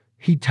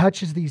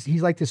these,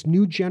 he's like this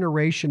new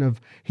generation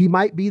he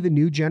might be the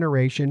new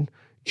generation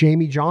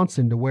Jamie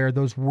Johnson, to where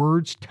those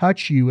words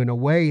touch you in a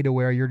way to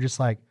where you're just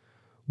like,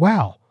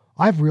 wow,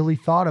 I've really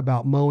thought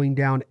about mowing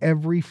down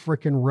every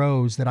freaking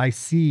rose that I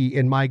see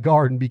in my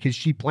garden because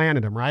she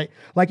planted them, right?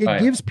 Like, it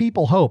gives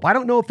people hope. I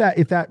don't know if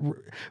that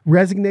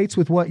resonates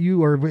with what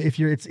you, or if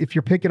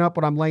you're picking up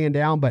what I'm laying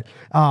down, but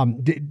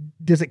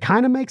does it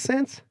kind of make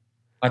sense?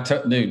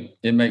 Dude,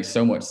 it makes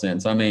so much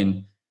sense. I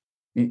mean,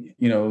 you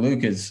know,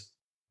 Luke is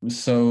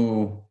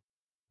so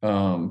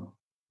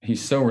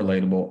he's so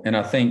relatable, and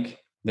I think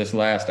this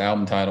last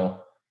album title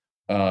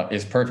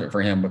is perfect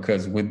for him,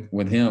 because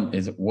with him,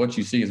 is what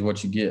you see is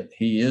what you get.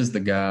 He is the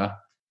guy,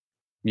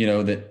 you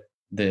know,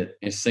 that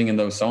is singing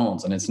those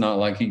songs, and it's not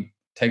like he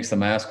takes the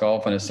mask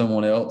off and is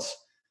someone else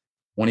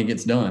when he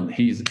gets done.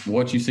 He's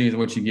what you see is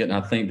what you get. And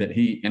I think that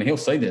he'll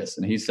say this,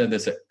 and he said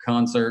this at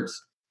concerts.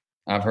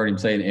 I've heard him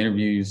say it in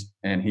interviews,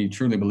 and he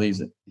truly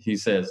believes it. He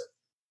says,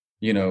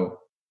 you know,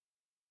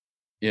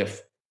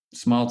 if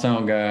small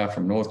town guy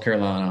from North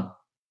Carolina,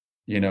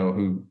 you know,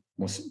 who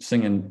was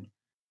singing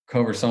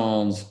cover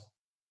songs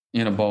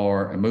in a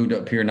bar and moved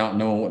up here not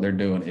knowing what they're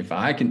doing, if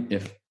I can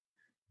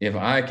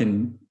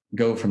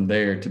go from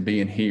there to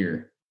being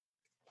here,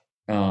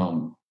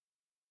 1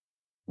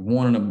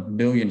 in a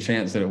billion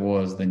chance that it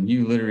was, then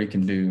you literally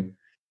can do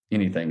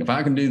anything. If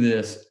I can do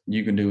this,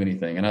 you can do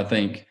anything. And I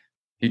think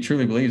he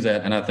truly believes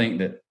that. And I think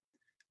that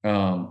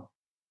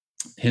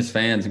his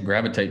fans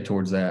gravitate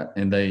towards that.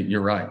 And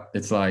you're right.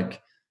 It's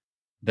like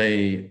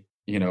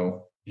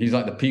he's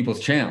like the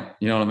people's champ.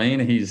 You know what I mean?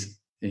 He is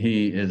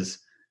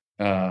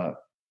so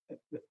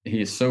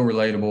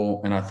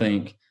relatable. And I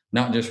think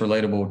not just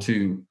relatable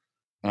to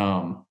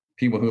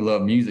people who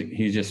love music.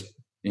 He's just,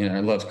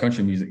 loves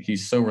country music.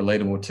 He's so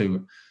relatable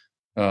to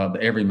the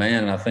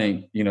everyman. And I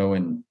think,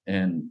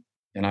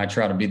 and I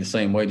try to be the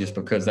same way, just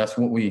because that's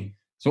what we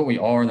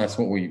are, and that's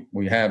what we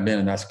have been,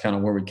 and that's kind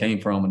of where we came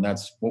from, and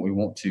that's what we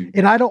want to.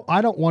 And I don't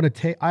want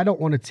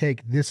to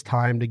take this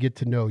time to get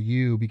to know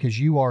you, because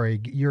you're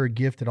a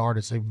gifted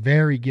artist, a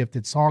very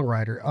gifted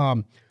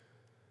songwriter.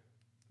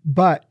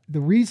 But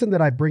the reason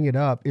that I bring it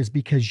up is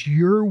because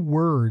your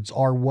words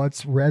are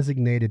what's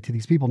resonated to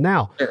these people.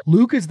 Now, sure.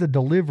 Luke is the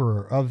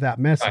deliverer of that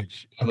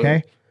message. Right.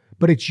 Okay.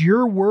 But it's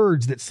your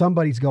words that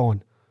somebody's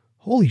going,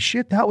 holy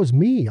shit, that was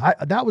me.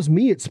 That was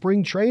me at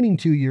spring training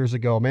 2 years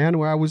ago, man,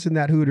 where I was in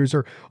that Hooters,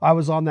 or I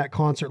was on that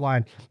concert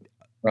line.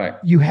 Right.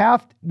 You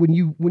have, when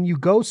you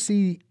go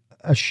see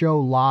a show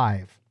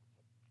live,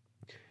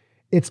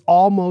 it's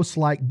almost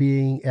like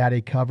being at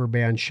a cover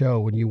band show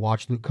when you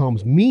watch Luke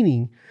Combs,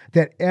 meaning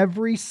that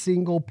every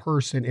single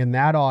person in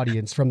that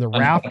audience, from the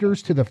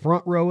rafters to the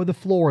front row of the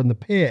floor in the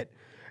pit,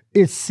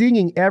 is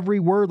singing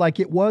every word like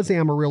it was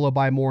Amarillo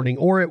by Morning,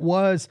 or it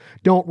was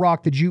Don't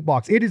Rock the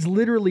Jukebox. It is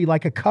literally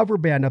like a cover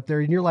band up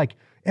there. And you're like,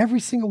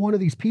 every single one of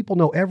these people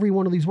know every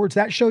one of these words.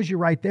 That shows you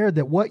right there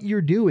that what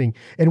you're doing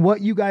and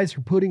what you guys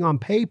are putting on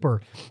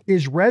paper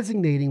is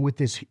resonating with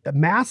this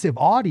massive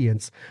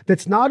audience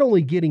that's not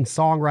only getting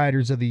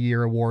Songwriters of the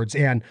Year awards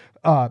and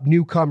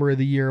Newcomer of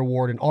the Year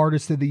award and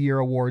Artist of the Year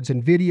awards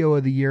and Video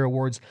of the Year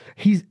awards.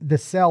 He's the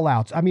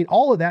sellouts. I mean,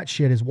 all of that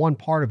shit is one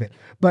part of it.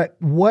 But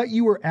what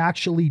you are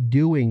actually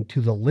doing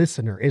to the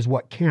listener is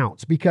what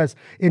counts. Because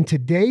in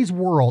today's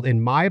world,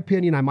 in my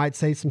opinion, I might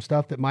say some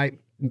stuff that might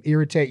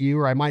irritate you,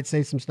 or I might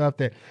say some stuff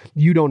that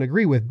you don't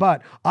agree with,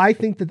 but I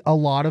think that a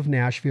lot of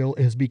Nashville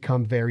has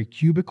become very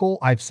cubicle.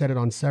 I've said it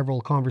on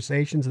several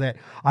conversations that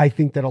I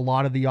think that a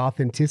lot of the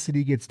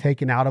authenticity gets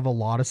taken out of a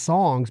lot of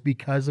songs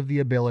because of the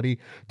ability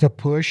to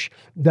push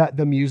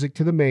the music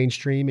to the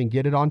mainstream and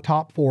get it on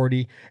top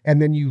 40,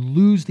 and then you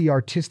lose the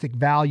artistic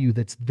value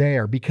that's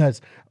there, because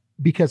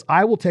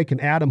I will take an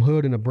Adam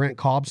Hood and a Brent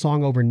Cobb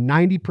song over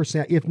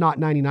 90%, if not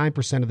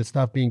 99% of the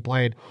stuff being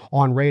played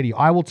on radio.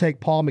 I will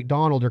take Paul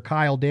McDonald or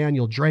Kyle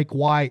Daniel, Drake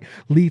White,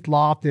 Leith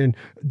Lofton,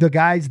 the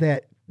guys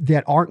that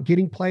aren't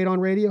getting played on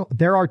radio.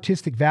 Their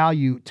artistic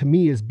value to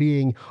me is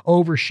being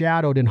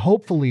overshadowed, and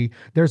hopefully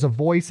there's a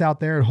voice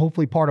out there, and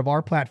hopefully part of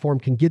our platform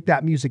can get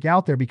that music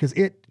out there, because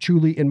it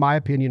truly, in my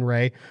opinion,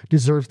 Ray,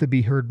 deserves to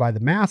be heard by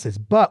the masses.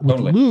 But with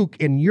totally. Luke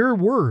and your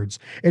words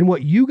and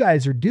what you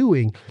guys are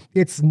doing,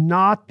 it's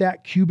not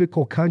that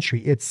cubicle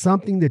country. It's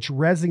something that's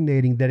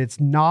resonating, that it's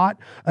not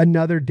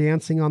another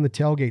Dancing on the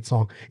Tailgate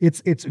song.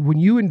 It's when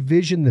you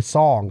envision the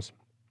songs,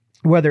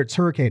 whether it's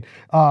Hurricane,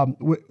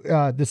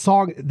 the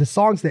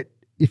songs that,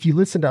 if you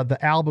listen to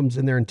the albums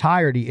in their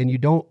entirety and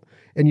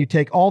you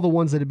take all the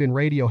ones that have been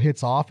radio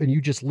hits off and you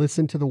just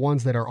listen to the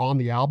ones that are on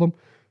the album,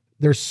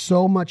 there's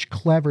so much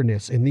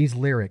cleverness in these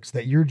lyrics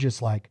that you're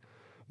just like,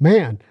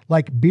 man,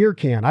 like Beer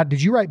Can.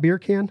 Did you write Beer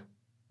Can?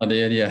 I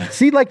did, yeah.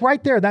 See, like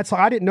right there,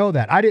 I didn't know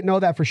that. I didn't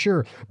know that for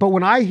sure. But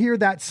when I hear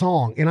that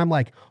song and I'm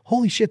like,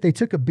 holy shit, they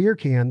took a beer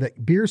can,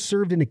 that beer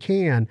served in a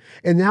can,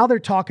 and now they're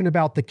talking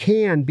about the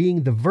can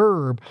being the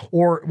verb,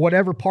 or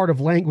whatever part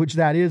of language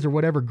that is, or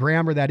whatever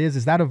grammar that is.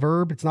 Is that a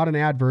verb? It's not an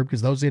adverb,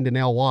 because those end in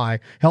ly.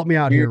 Help me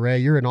out here, Ray.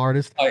 You're an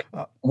artist.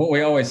 What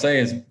we always say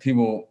is,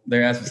 people,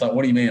 they ask us, like,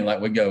 what do you mean?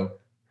 Like, we go,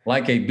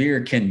 like a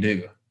beer can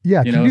do.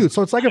 Yeah, can do.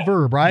 So it's like a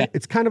verb, right?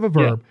 It's kind of a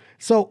verb. Yeah.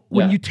 So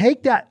when you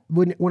take that,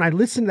 when I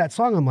listen to that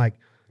song, I'm like,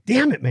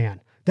 damn it,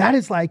 man.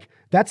 That's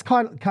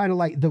kind of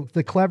like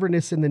the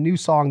cleverness in the new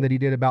song that he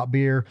did about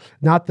beer.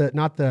 Not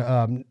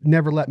the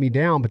Never Let Me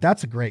Down, but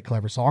that's a great,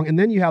 clever song. And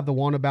then you have the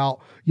one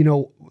about,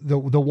 the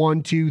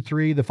 1, 2,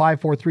 3, the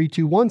 5, 4, 3,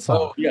 2, 1 song.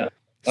 Oh yeah.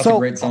 That's a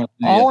great song.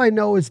 All I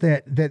know is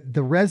that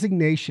the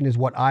resignation is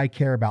what I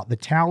care about. The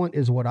talent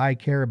is what I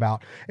care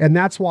about. And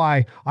that's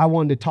why I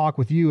wanted to talk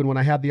with you. And when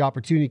I had the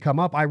opportunity to come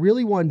up, I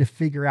really wanted to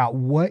figure out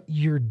what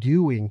you're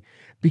doing,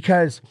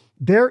 because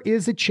there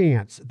is a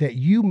chance that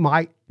you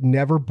might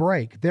never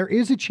break. There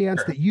is a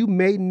chance that you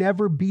may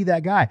never be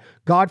that guy.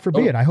 God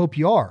forbid. I hope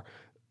you are.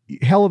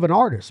 Hell of an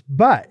artist.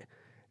 But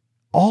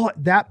all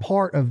that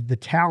part of the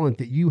talent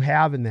that you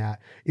have in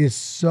that is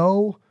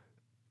so,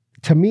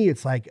 to me,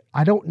 it's like,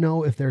 I don't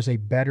know if there's a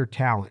better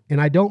talent.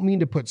 And I don't mean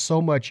to put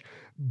so much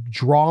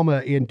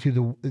drama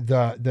into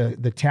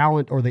the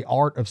talent or the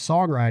art of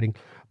songwriting,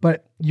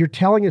 but you're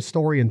telling a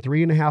story in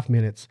 3.5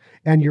 minutes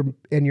and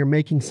you're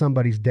making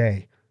somebody's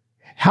day.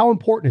 How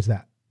important is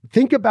that?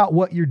 Think about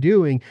what you're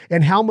doing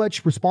and how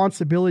much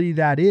responsibility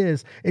that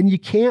is. And you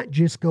can't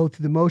just go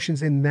through the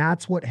motions. And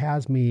that's what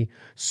has me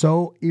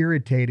so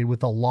irritated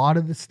with a lot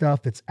of the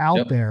stuff that's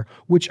out there,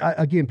 which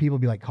again, people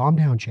be like, calm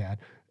down, Chad.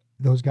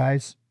 Those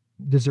guys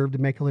deserve to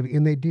make a living.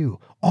 And they do.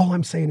 All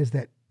I'm saying is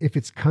that if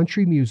it's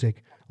country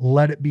music,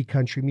 let it be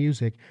country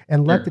music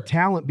and let the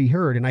talent be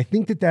heard. And I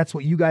think that that's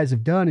what you guys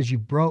have done is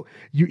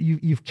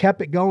you've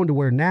kept it going to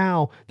where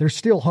now there's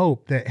still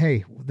hope that,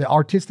 hey, the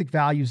artistic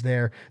value's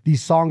there.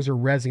 These songs are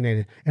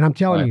resonated. And I'm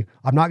telling you,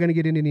 I'm not going to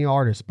get into any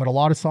artists, but a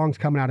lot of songs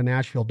coming out of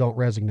Nashville don't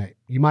resonate.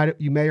 You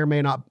may or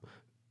may not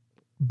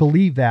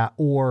believe that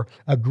or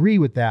agree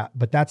with that,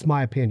 but that's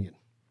my opinion.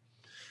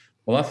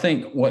 Well, I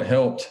think what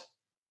helped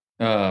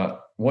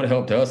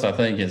us, I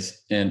think,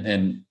 is,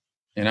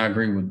 and I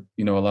agree with,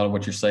 a lot of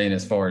what you're saying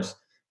as far as,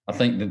 I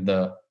think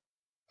that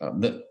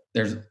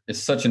it's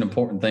such an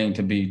important thing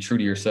to be true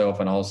to yourself,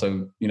 and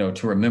also,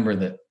 to remember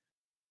that,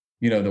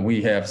 that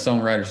we have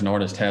songwriters and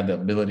artists have the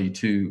ability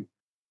to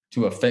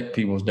affect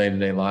people's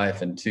day-to-day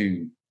life and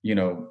to,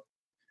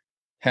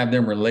 have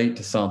them relate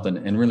to something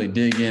and really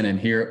dig in and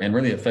hear and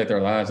really affect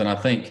their lives. And I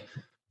think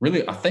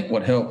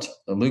what helped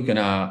Luke and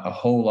I a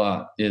whole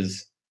lot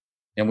is,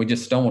 and we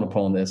just stumbled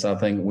upon this, I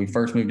think when we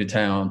first moved to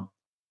town,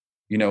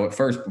 at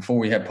first, before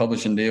we had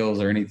publishing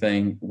deals or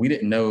anything, we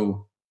didn't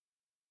know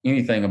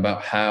anything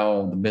about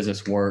how the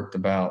business worked,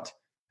 about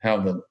how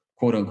the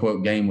quote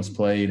unquote game was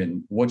played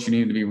and what you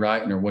needed to be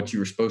writing or what you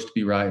were supposed to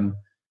be writing.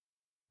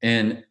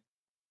 And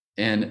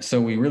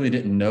so we really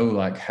didn't know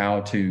like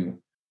how to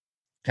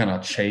kind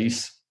of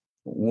chase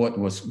what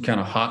was kind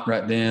of hot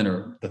right then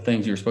or the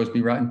things you were supposed to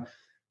be writing.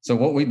 So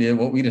what we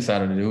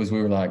decided to do is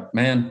we were like,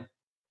 man,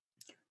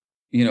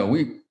 you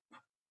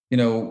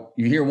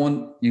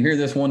hear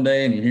this one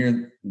day and you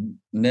hear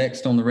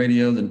next on the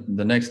radio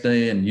the next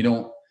day, and you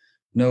don't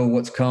know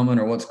what's coming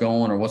or what's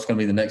going or what's going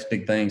to be the next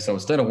big thing. So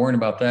instead of worrying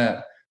about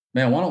that,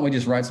 man, why don't we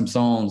just write some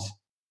songs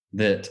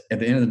that at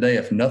the end of the day,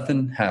 if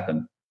nothing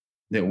happened,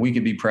 that we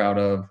could be proud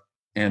of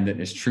and that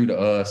is true to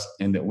us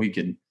and that we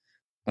could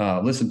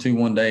listen to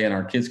one day and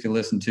our kids could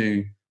listen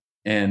to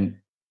and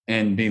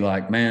be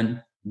like,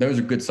 man, those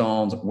are good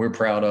songs. We're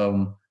proud of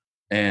them.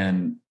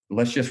 And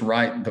let's just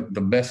write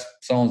the best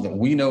songs that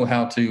we know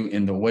how to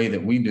in the way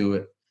that we do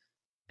it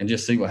and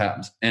just see what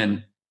happens.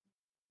 And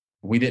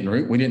we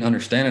didn't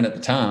understand it at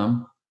the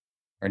time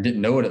or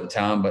didn't know it at the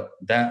time, but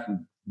that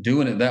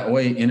doing it that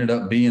way ended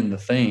up being the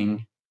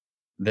thing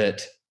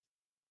that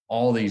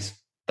all these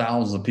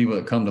thousands of people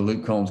that come to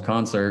Luke Combs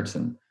concerts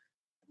and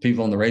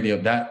people on the radio,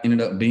 that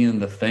ended up being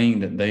the thing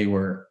that they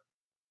were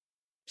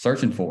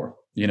searching for,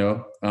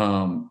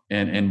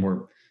 and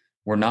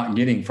we're not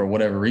getting for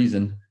whatever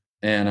reason.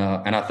 And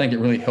I think it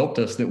really helped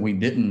us that we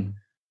didn't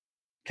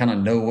kind of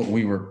know what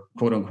we were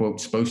quote unquote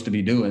supposed to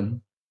be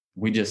doing.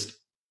 We just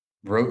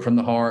wrote from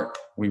the heart.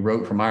 We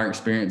wrote from our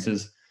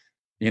experiences,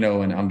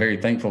 and I'm very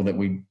thankful that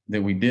we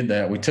did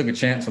that. We took a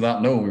chance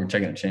without knowing we were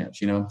taking a chance,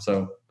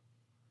 so.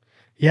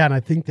 Yeah. And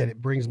I think that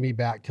it brings me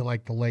back to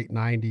like the late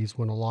 90s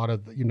when a lot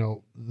of,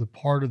 the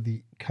part of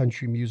the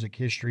country music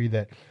history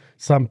that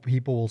some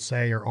people will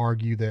say or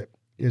argue that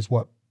is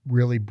what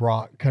really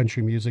brought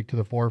country music to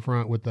the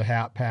forefront with the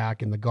Hat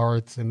Pack and the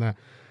Garths and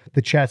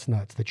the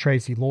Chestnuts, the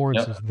Tracy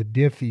Lawrences, the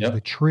Diffees,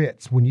 the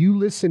Trits. When you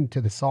listen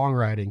to the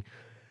songwriting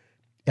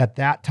at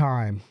that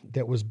time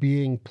that was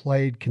being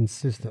played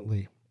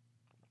consistently,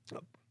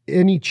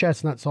 any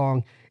Chestnut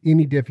song,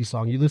 any Diffie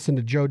song, you listen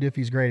to Joe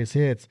Diffie's greatest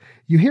hits,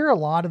 you hear a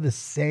lot of the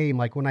same.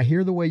 Like when I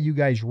hear the way you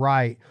guys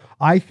write,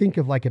 I think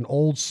of like an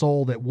old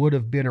soul that would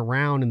have been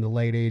around in the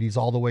late 80s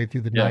all the way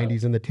through the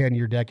 90s and the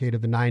 10-year decade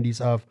of the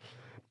 90s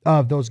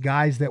of those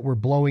guys that were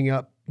blowing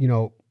up,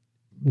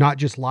 not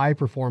just live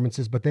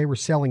performances, but they were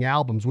selling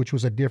albums, which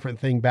was a different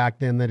thing back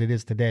then than it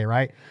is today,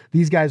 right?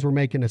 These guys were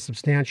making a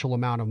substantial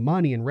amount of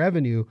money and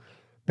revenue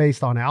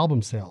based on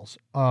album sales.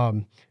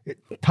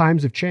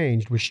 Times have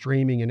changed with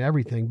streaming and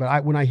everything,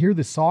 but when I hear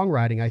this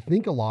songwriting, I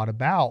think a lot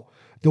about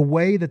the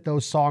way that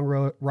those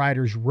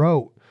songwriters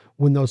wrote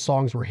when those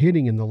songs were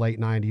hitting in the late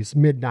 90s,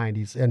 mid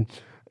 90s. And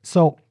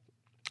so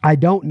I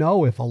don't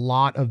know if a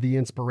lot of the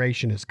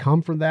inspiration has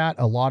come from that,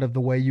 a lot of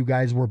the way you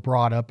guys were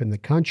brought up in the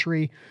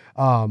country.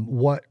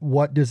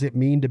 What does it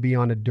mean to be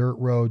on a dirt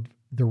road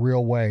the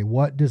real way?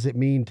 What does it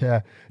mean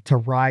to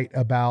write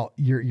about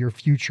your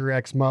future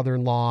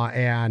ex-mother-in-law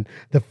and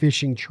the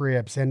fishing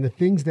trips and the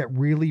things that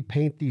really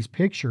paint these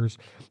pictures?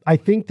 I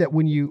think that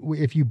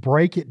if you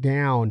break it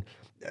down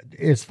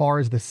as far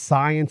as the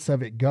science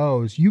of it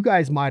goes, you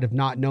guys might have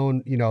not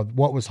known,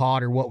 what was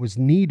hot or what was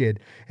needed.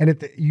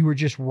 And you were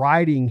just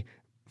writing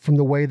from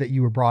the way that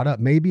you were brought up.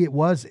 Maybe it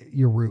was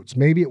your roots.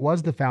 Maybe it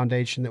was the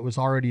foundation that was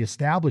already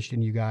established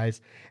in you guys,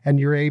 and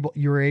you're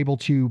able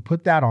to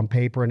put that on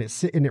paper, and it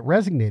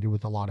resonated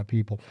with a lot of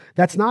people.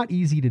 That's not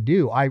easy to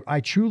do. I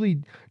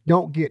truly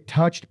don't get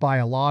touched by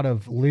a lot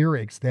of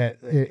lyrics that,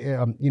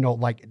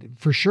 like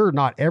for sure,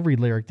 not every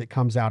lyric that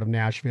comes out of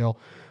Nashville,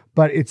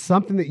 but it's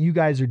something that you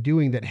guys are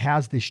doing that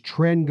has this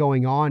trend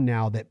going on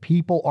now that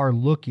people are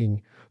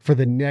looking for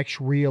the next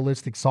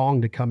realistic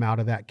song to come out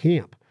of that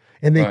camp,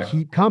 and they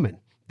keep coming.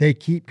 They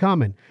keep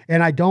coming.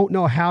 And I don't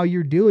know how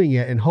you're doing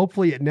it, and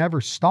hopefully it never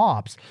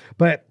stops.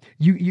 But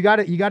you got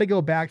to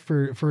go back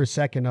for a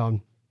second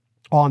on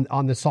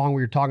the song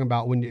we were talking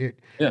about when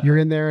you're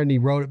in there and he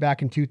wrote it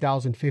back in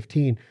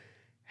 2015.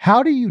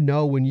 How do you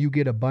know when you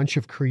get a bunch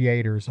of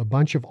creators, a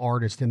bunch of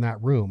artists in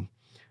that room?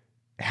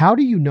 How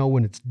do you know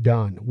when it's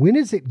done? When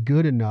is it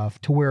good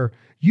enough to where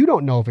you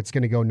don't know if it's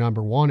going to go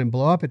number one and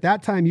blow up? At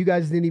that time, you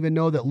guys didn't even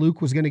know that Luke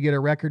was going to get a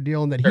record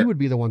deal and that he would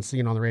be the one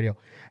singing on the radio.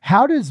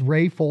 How does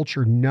Ray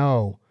Fulcher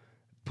know,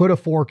 put a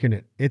fork in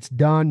it, it's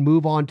done,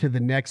 move on to the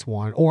next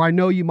one? Or I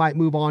know you might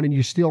move on and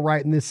you're still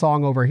writing this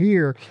song over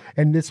here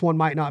and this one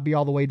might not be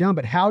all the way done,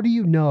 but how do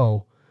you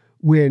know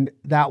when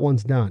that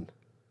one's done?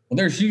 Well,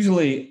 there's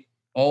usually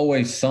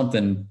always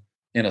something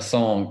in a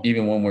song,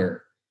 even when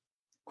we're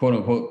quote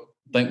unquote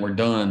think we're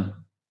done.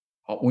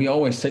 We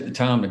always take the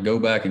time to go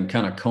back and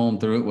kind of comb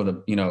through it with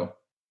a,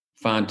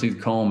 fine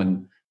tooth comb.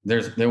 And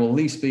there will at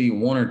least be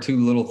one or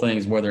two little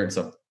things, whether it's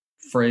a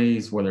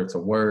phrase, whether it's a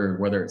word,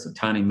 whether it's a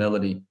tiny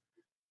melody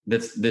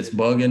that's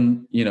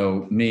bugging,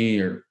 me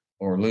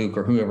or Luke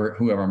or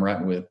whoever I'm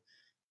writing with.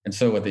 And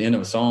so at the end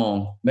of a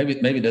song, maybe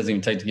it doesn't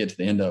even take to get to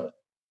the end of it.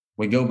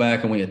 We go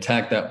back and we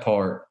attack that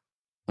part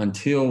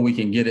until we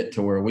can get it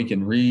to where we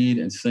can read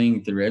and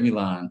sing through every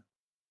line.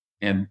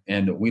 And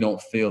we don't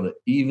feel that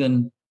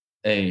even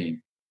a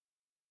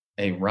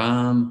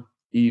rhyme,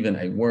 even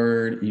a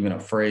word, even a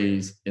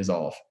phrase is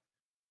off.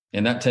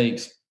 And that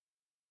takes,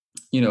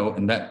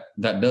 and that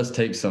does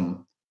take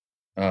some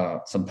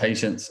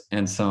patience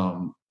and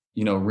some,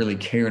 really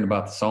caring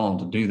about the song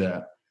to do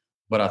that.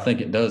 But I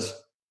think it does,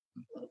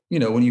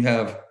 when you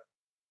have,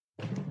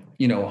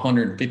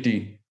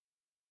 150,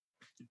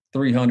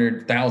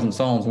 300,000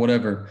 songs,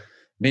 whatever,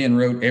 being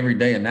wrote every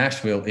day in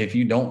Nashville, if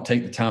you don't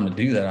take the time to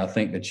do that, I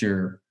think that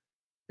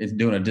it's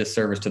doing a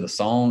disservice to the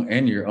song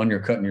and you're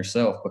undercutting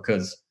yourself,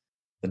 because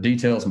the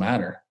details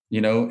matter,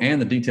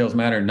 and the details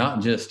matter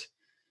not just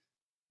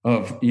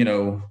of,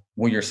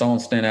 will your song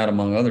stand out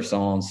among other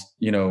songs?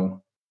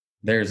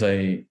 There's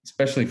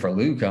especially for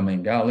Luke, I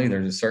mean, golly,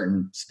 there's a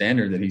certain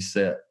standard that he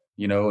set,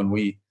 and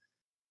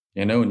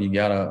and you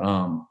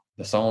gotta,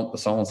 the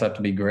songs have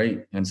to be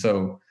great. And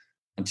so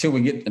until I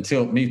get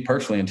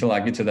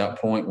to that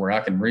point where I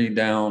can read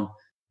down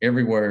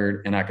every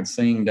word and I can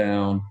sing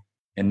down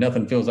and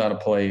nothing feels out of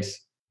place,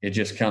 it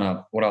just kind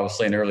of, what I was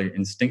saying earlier,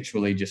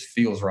 instinctually just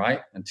feels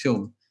right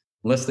until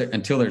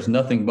there's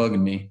nothing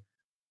bugging me.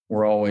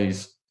 We're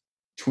always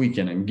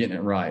tweaking and getting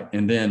it right.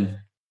 And then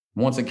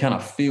once it kind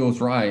of feels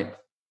right,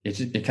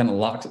 it kind of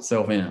locks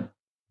itself in,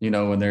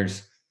 and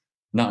there's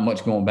not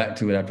much going back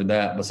to it after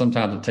that. But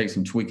sometimes it takes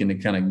some tweaking to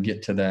kind of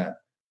get to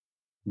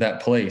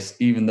that place,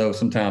 even though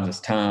sometimes it's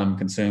time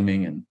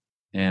consuming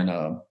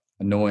and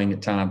annoying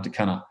at times to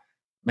kind of,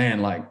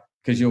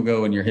 because you'll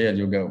go in your head,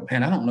 you'll go,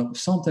 man, I don't know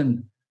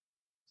something,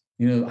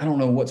 I don't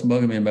know what's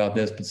bugging me about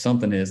this, but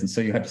something is. And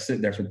so you have to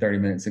sit there for 30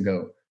 minutes and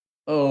go,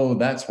 oh,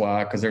 that's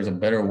why, because there's a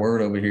better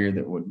word over here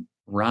that would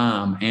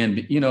rhyme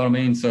and you know what I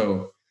mean?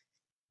 So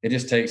it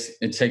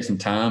takes some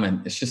time,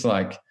 and it's just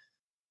like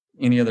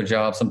any other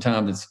job.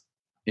 Sometimes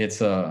it's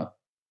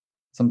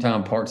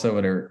sometimes parts of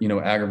it are,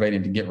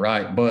 aggravating to get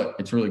right, but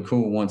it's really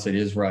cool once it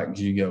is right,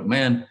 because you go,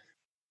 man,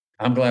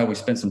 I'm glad we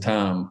spent some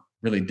time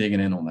really digging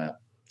in on that.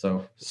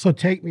 So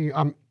take me,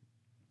 I'm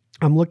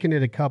looking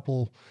at a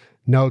couple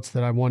notes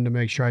that I wanted to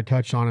make sure I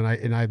touched on.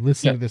 And I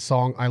listened to this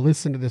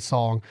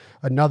song.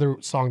 Another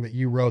song that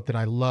you wrote that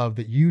I love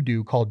that you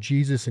do called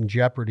Jesus in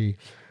Jeopardy.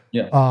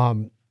 Yeah.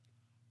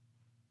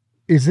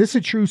 Is this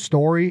a true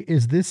story?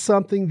 Is this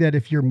something that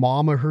if your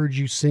mama heard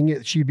you sing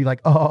it, she'd be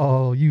like,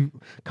 oh, you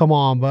come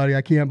on, buddy.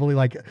 I can't believe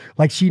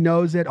like she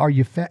knows it. Are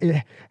you,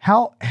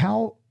 how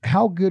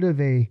good of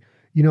a,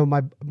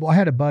 I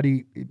had a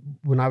buddy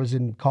when I was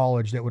in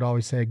college that would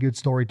always say a good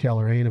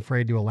storyteller ain't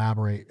afraid to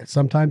elaborate.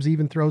 Sometimes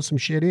even throw some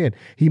shit in.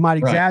 He might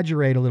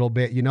exaggerate a little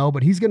bit,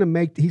 but he's going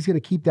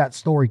to keep that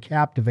story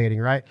captivating.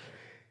 Right.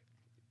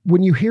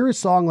 When you hear a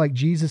song like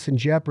Jesus in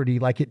Jeopardy,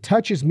 like it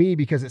touches me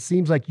because it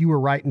seems like you were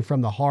writing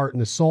from the heart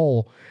and the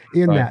soul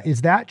in that.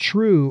 Is that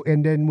true?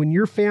 And then when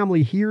your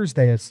family hears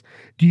this,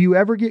 do you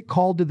ever get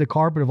called to the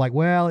carpet of like,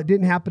 well, it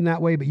didn't happen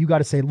that way, but you got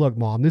to say, look,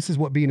 Mom, this is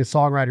what being a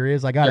songwriter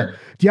is.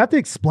 Do you have to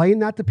explain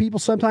that to people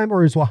sometime,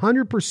 or is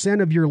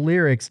 100% of your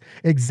lyrics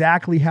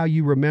exactly how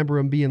you remember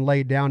them being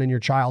laid down in your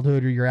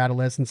childhood or your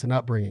adolescence and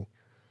upbringing?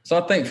 So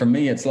I think for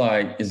me, it's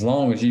like, as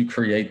long as you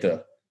create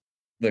the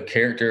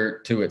character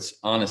to its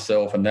honest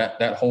self. And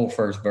that whole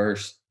first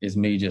verse is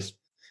me just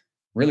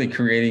really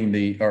creating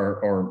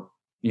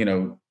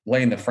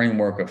laying the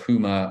framework of who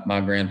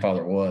my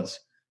grandfather was,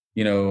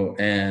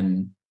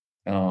 and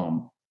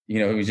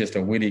he was just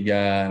a witty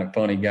guy and a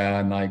funny guy,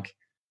 and like,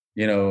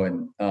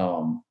 and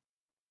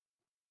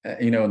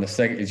and the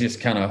second, it's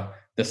just kind of,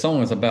 the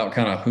song is about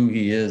kind of who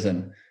he is,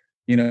 and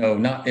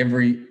not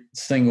every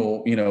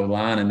single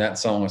line in that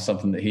song is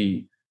something that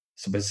he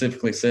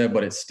specifically said,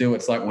 but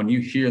it's like when you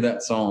hear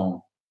that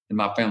song, and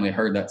my family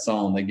heard that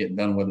song, they get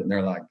done with it and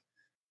they're like,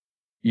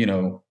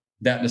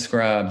 that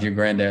describes your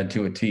granddad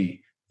to a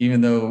T.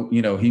 Even though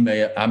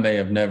I may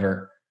have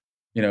never,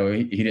 he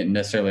didn't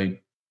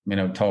necessarily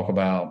talk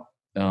about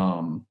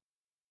the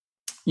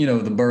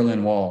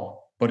Berlin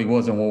Wall, but he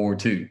was in World War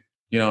II.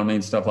 You know what I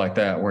mean? Stuff like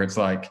that, where it's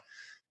like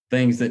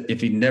things that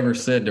if he never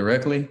said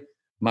directly,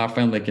 my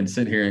family can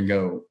sit here and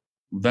go,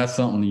 that's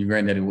something your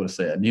granddaddy would have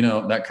said,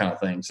 that kind of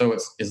thing. So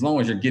it's, as long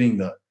as you're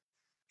getting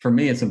for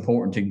me, it's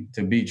important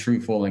to be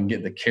truthful and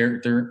get the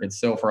character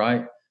itself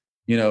right,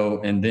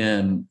 and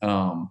then,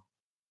 and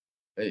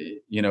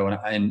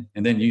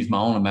then use my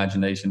own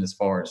imagination as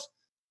far as,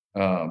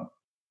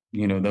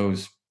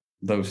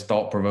 those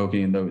thought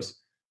provoking and those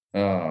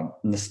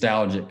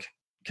nostalgic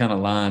kind of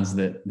lines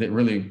that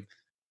really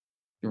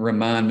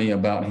remind me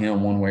about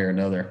him one way or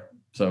another.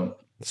 So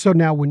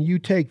now when you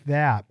take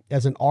that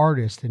as an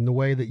artist and the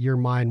way that your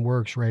mind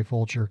works, Ray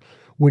Fulcher,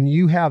 when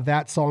you have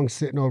that song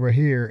sitting over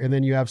here and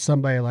then you have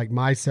somebody like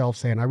myself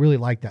saying, I really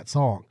like that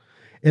song,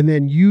 and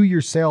then you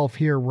yourself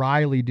hear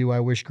Riley do I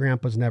Wish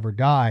Grandpa's Never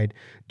Died,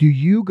 do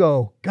you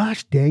go,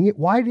 gosh dang it,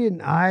 why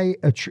didn't I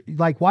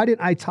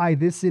tie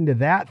this into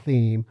that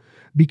theme?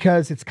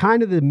 Because it's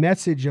kind of the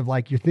message of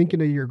like, you're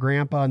thinking of your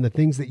grandpa and the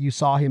things that you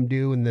saw him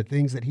do and the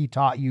things that he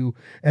taught you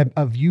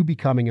of you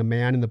becoming a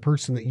man and the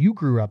person that you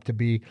grew up to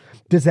be.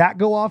 Does that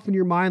go off in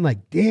your mind?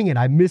 Like, dang it,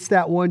 I missed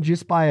that one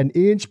just by an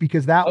inch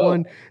because that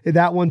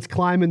one's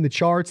climbing the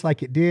charts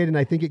like it did. And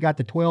I think it got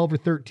to 12 or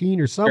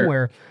 13 or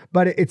somewhere, sure.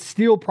 But it's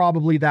still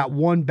probably that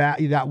one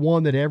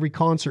that every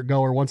concert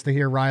goer wants to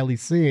hear Riley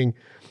sing.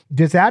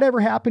 Does that ever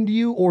happen to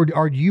you, or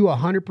are you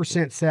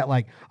 100% set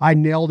like, I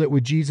nailed it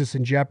with Jesus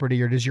in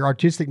Jeopardy, or does your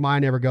artistic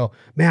mind ever go,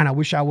 man, I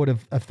wish I would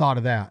have thought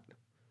of that?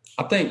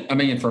 I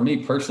mean, for me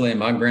personally and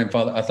my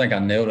grandfather, I think I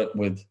nailed it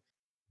with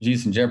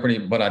Jesus in Jeopardy,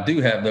 but I do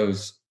have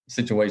those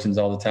situations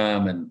all the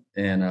time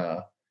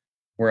and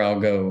where I'll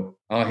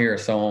hear a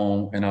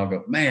song and I'll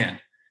go, man,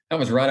 that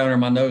was right under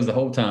my nose the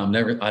whole time.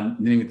 I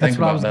didn't even think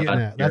about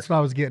that. That's what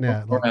I was getting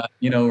at. Or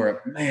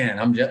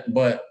man,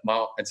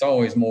 it's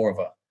always more of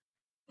a,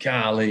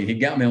 golly, he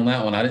got me on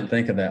that one. I didn't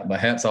think of that, but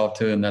hats off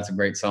to him. That's a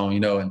great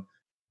song, and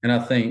I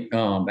think,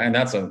 and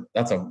that's a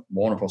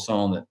wonderful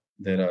song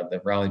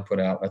that Riley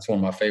put out. That's one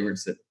of my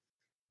favorites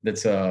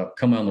that's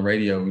come on the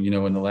radio,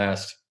 in the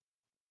last,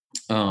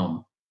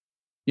 in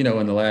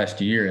the last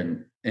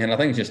year. And I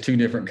think it's just two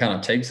different kind of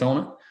takes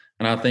on it.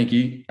 And I think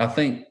each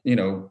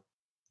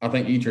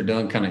are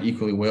done kind of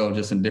equally well,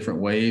 just in different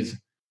ways.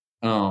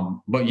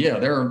 But yeah,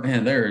 there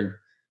are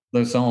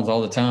those songs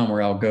all the time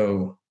where I'll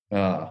go,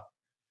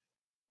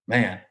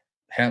 man,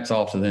 hats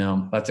off to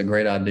them. That's a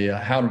great idea.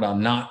 How did I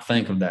not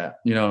think of that?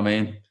 You know what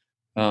I mean?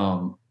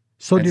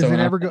 So does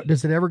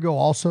it ever go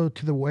also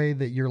to the way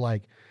that you're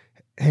like,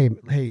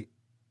 hey,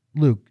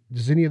 Luke,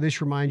 does any of this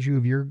remind you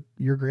of your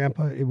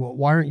grandpa?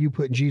 Why aren't you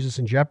putting Jesus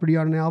in Jeopardy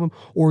on an album?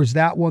 Or is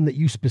that one that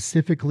you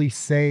specifically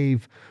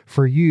save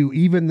for you,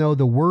 even though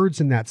the words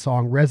in that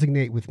song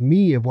resonate with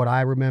me of what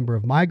I remember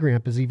of my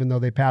grandpas, even though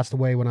they passed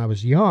away when I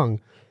was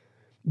young?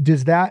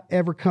 Does that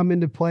ever come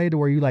into play to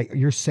where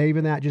you're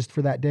saving that just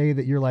for that day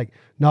that you're like,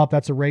 nope,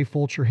 that's a Ray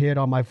Fulcher hit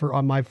on my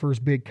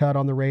first big cut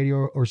on the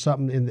radio or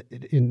something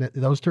in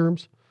those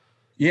terms?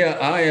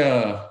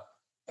 Yeah,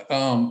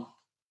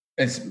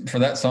 it's for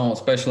that song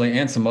especially,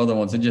 and some other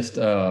ones. It just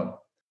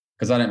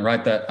because I didn't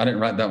write that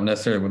one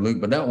necessarily with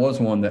Luke, but that was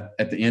one that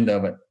at the end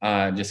of it,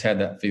 I just had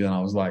that feeling. I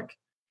was like,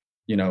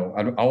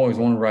 I always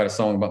wanted to write a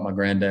song about my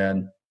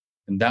granddad,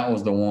 and that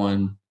was the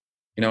one.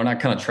 And I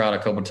kind of tried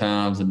a couple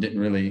times and didn't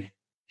really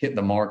hit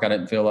the mark. I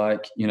didn't feel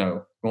like,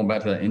 going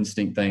back to that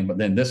instinct thing. But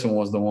then this one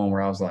was the one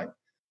where I was like,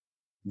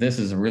 this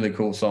is a really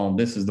cool song.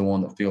 This is the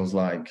one that feels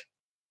like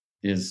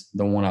is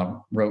the one I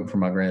wrote for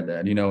my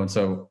granddad, and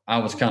so I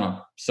was kind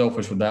of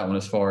selfish with that one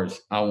as far as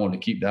I wanted to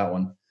keep that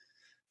one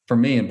for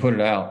me and put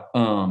it out.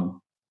 And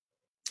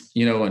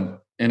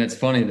it's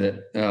funny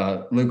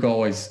that Luke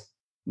always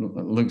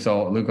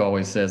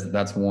says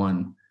that's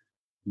one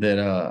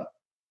that,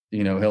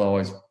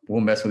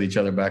 we'll mess with each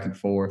other back and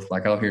forth.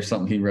 Like I'll hear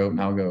something he wrote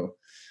and I'll go,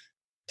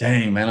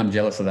 dang, man, I'm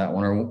jealous of that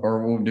one.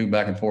 Or we'll do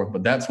back and forth.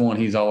 But that's one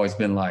he's always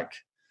been like,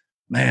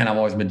 man, I've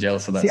always been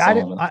jealous of that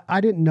song.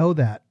 I didn't know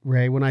that,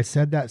 Ray. When I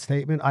said that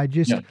statement, I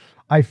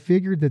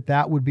figured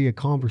that would be a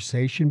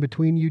conversation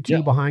between you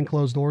two behind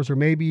closed doors, or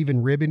maybe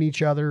even ribbing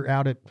each other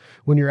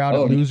when you're out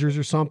at Losers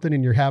or something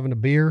and you're having a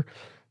beer.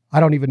 I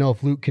don't even know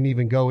if Luke can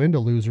even go into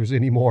Losers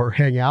anymore,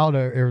 hang out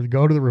or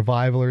go to the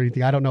revival or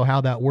anything. I don't know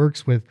how that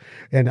works with,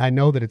 and I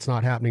know that it's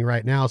not happening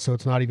right now, so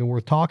it's not even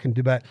worth talking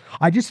to. But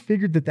I just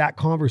figured that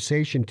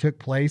conversation took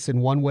place in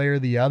one way or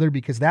the other,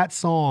 because that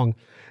song,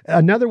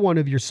 another one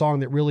of your song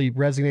that really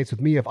resonates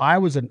with me, if I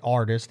was an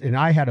artist and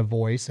I had a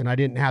voice and I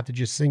didn't have to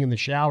just sing in the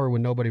shower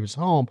when nobody was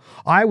home,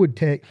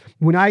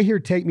 when I hear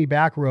Take Me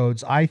Back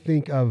Roads, I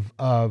think of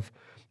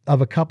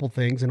a couple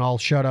things, and I'll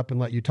shut up and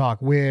let you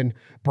talk. When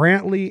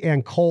Brantley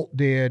and Colt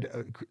did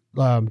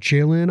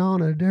Chilling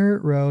on a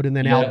Dirt Road, and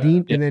then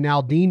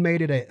Aldean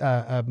made it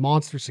a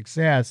monster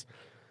success.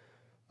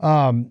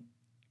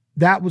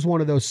 That was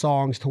one of those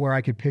songs to where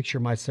I could picture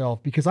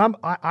myself, because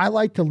I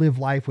like to live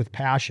life with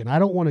passion. I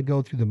don't want to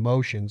go through the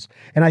motions.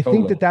 And I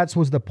think that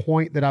was the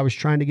point that I was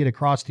trying to get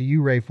across to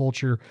you, Ray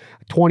Fulcher,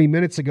 20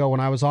 minutes ago when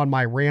I was on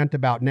my rant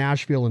about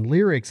Nashville and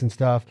lyrics and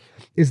stuff,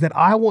 is that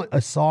I want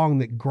a song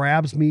that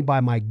grabs me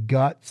by my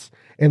guts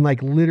and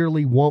like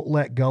literally won't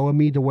let go of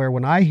me, to where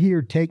when I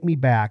hear Take Me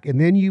Back and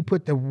then you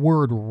put the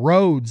word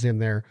roads in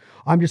there,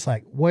 I'm just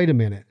like, wait a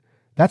minute,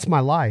 that's my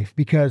life.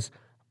 Because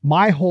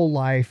my whole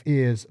life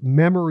is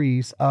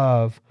memories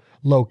of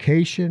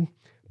location,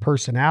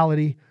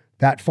 personality.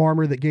 That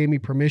farmer that gave me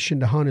permission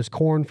to hunt his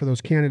corn for those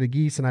Canada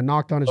geese, and I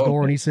knocked on his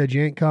door and he said,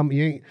 you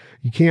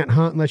can't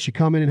hunt unless you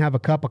come in and have a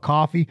cup of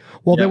coffee.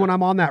 Well, then when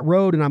I'm on that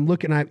road and I'm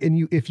looking at,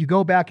 if you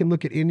go back and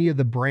look at any of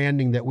the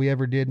branding that we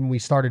ever did when we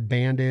started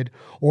Banded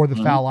or the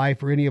Foul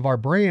Life or any of our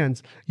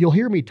brands, you'll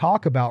hear me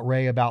talk about,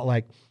 Ray, about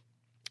like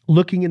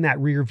looking in that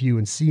rear view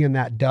and seeing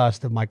that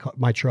dust of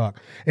my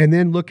truck, and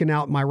then looking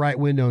out my right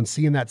window and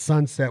seeing that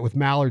sunset with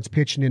mallards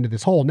pitching into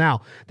this hole.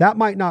 Now, that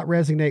might not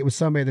resonate with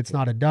somebody that's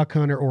not a duck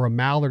hunter or a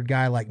mallard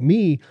guy like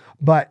me,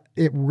 but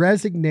it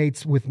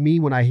resonates with me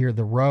when I hear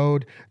the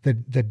road, the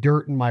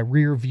dirt in my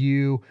rear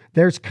view.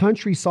 There's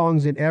country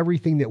songs in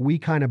everything that we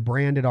kind of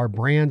branded our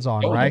brands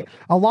on, right?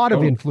 A lot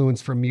of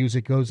influence from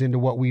music goes into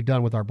what we've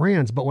done with our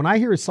brands. But when I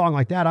hear a song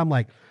like that, I'm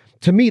like,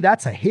 to me,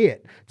 that's a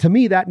hit. To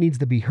me, that needs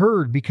to be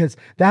heard, because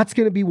that's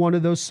going to be one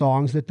of those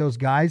songs that those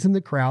guys in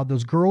the crowd,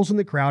 those girls in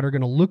the crowd are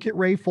going to look at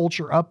Ray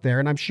Fulcher up there.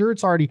 And I'm sure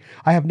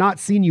I have not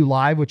seen you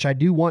live, which I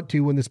do want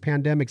to when this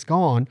pandemic's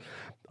gone.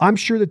 I'm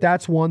sure that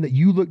that's one that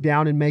you look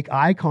down and make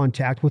eye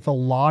contact with a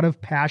lot of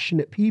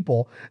passionate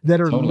people that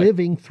are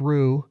living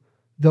through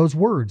those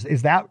words.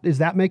 Is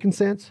that making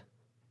sense?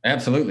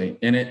 Absolutely.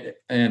 And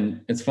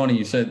it's funny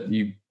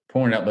you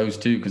pointed out those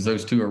two, because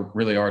those two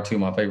really are two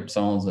of my favorite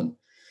songs.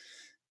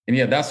 And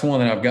yeah, that's one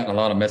that I've gotten a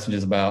lot of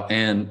messages about,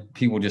 and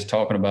people just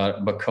talking about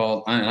it,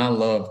 because I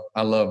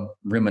love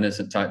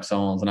reminiscent type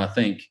songs. And I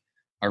think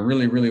I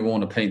really, really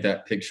want to paint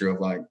that picture of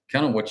like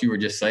kind of what you were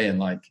just saying,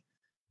 like,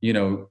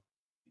 you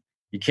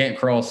can't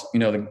cross,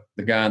 the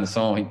guy in the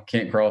song, he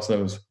can't cross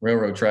those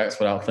railroad tracks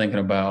without thinking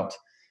about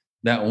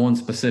that one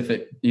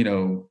specific,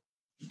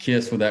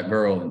 kiss with that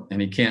girl. And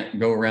he can't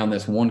go around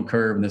this one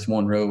curve and this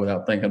one road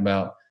without thinking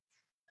about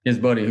his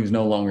buddy who's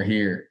no longer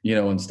here,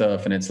 and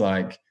stuff. And it's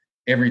like,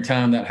 every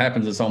time that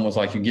happens, it's almost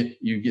like you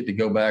get to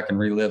go back and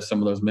relive some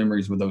of those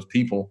memories with those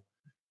people.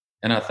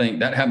 And I think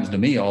that happens to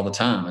me all the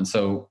time. And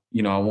so,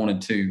 I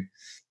wanted to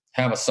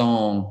have a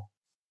song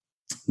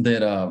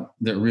that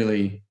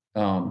really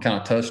kind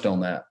of touched on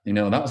that.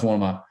 That was one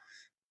of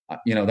my,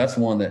 that's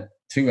one that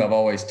too, I've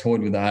always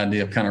toyed with the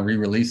idea of kind of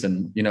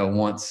re-releasing,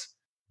 once,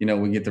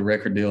 we get the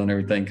record deal and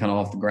everything kind of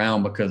off the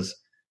ground, because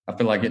I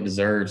feel like it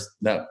deserves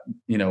that,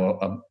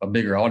 a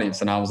bigger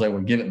audience. And I was able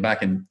to give it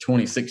back in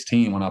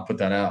 2016 when I put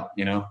that out,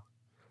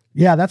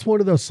 Yeah, that's one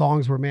of those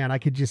songs where, man, I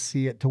could just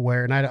see it to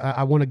where, and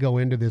I want to go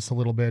into this a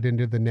little bit,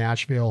 into the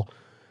Nashville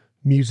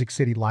Music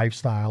City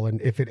lifestyle,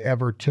 and if it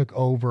ever took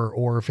over,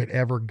 or if it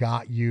ever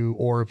got you,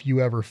 or if you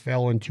ever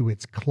fell into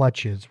its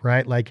clutches,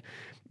 right? Like,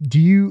 do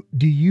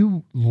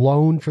you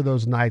loan for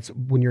those nights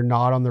when you're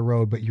not on the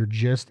road, but you're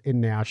just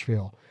in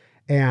Nashville?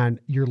 And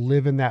you're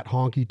living that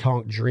honky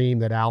tonk dream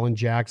that Alan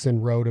Jackson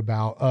wrote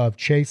about, of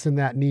chasing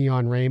that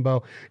neon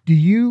rainbow. Do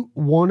you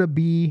want to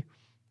be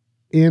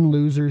in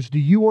Losers? Do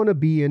you want to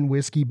be in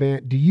Whiskey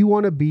Band? Do you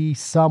want to be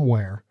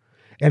somewhere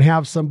and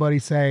have somebody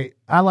say,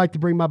 I like to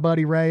bring my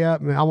buddy Ray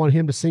up and I want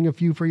him to sing a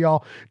few for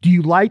y'all? Do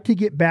you like to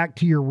get back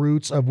to your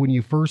roots of when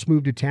you first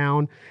moved to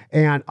town?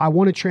 And I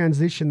want to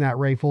transition that,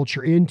 Ray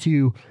Fulcher,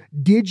 into,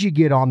 did you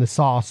get on the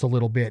sauce a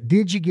little bit?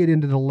 Did you get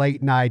into the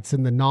late nights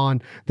and the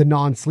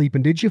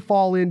non-sleeping? Did you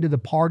fall into the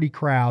party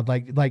crowd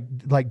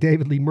like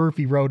David Lee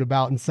Murphy wrote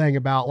about and sang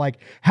about? Like,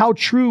 how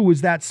true was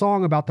that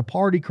song about the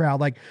party crowd?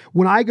 Like,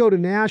 when I go to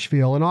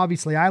Nashville, and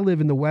obviously I live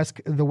in the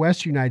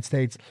West United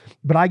States,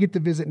 but I get to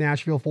visit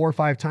Nashville 4 or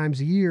 5 times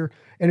a year.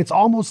 And it's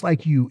almost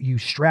like you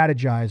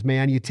strategize,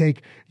 man.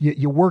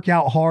 You work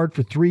out hard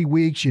for 3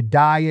 weeks, you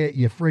diet,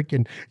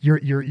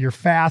 you're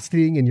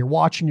fasting, and you're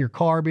watching your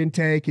carb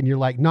intake, and you're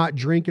like not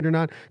drinking or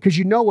not, because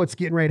you know what's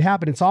getting ready to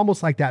happen. It's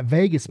almost like that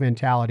Vegas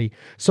mentality.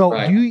 So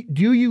right.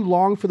 Do you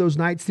long for those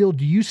nights still?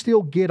 Do you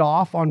still get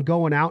off on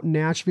going out in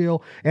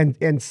Nashville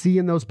and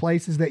seeing those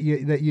places that you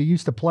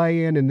used to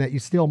play in and that you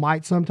still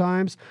might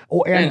sometimes?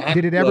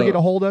 Did it ever get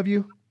a hold of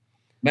you?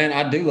 Man,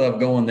 I do love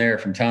going there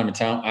from time to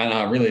time, and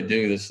I really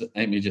do. This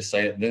ain't me just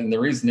say it. And the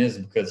reason is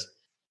because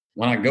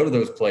when I go to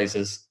those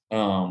places,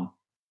 and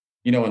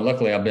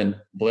luckily I've been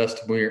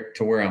blessed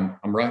to where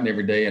I'm writing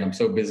every day, and I'm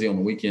so busy on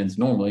the weekends.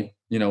 Normally,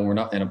 we're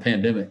not in a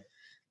pandemic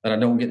that I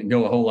don't get to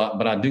go a whole lot,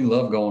 but I do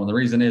love going. And the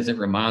reason is it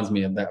reminds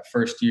me of that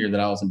first year that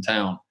I was in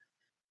town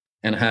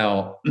and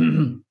how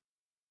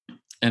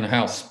and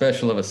how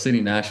special of a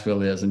city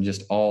Nashville is, and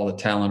just all the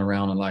talent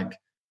around, and like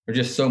there's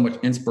just so much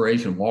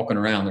inspiration walking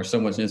around. There's so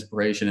much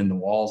inspiration in the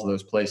walls of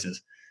those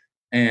places,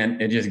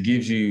 and it just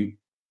gives you,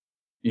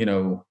 you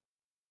know,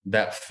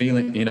 that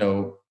feeling.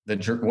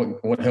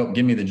 What helped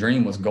give me the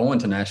dream was going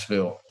to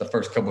Nashville the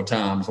first couple of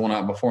times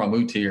before I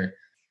moved here,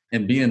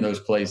 and being in those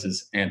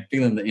places and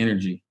feeling the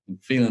energy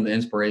and feeling the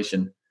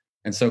inspiration.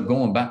 And so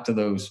going back to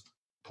those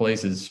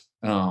places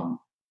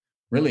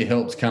really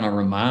helps kind of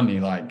remind me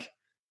like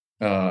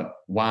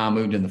why I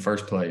moved in the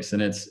first place.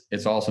 And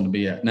it's awesome to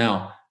be at.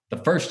 Now, the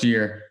first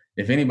year,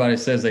 if anybody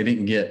says they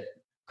didn't get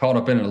caught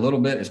up in it a little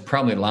bit, it's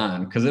probably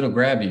lying, because it'll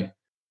grab you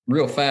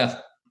real fast.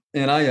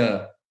 And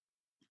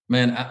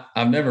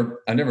I've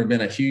never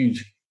been a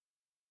huge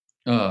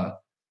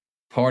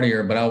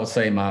partier, but I would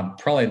say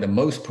probably the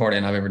most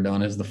partying I've ever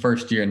done is the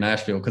first year in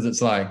Nashville, because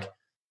it's like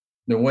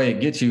the way it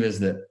gets you is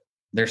that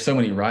there's so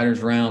many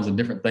writers' rounds and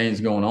different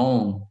things going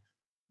on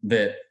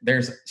that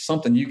there's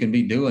something you can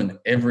be doing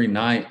every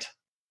night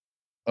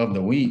of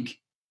the week,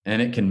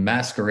 and it can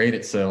masquerade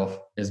itself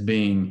as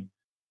being,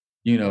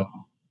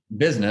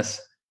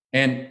 business.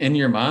 And in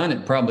your mind,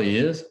 it probably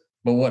is.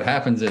 But what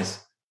happens is,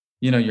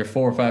 you're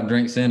 4 or 5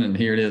 drinks in, and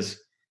here it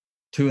is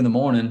 2 a.m,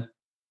 and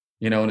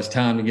it's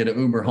time to get an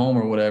Uber home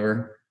or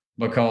whatever,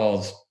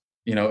 because,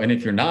 and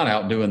if you're not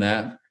out doing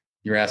that,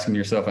 you're asking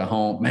yourself at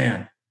home,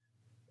 man,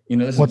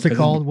 what's it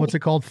called? What's it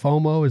called?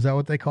 FOMO? Is that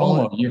what they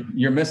call FOMO. it?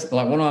 You're missing,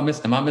 like, what am I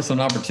missing? Am I missing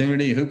an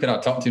opportunity? Who could I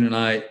talk to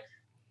tonight?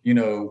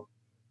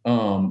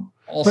 Also,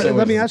 but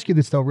let me ask you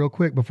this though, real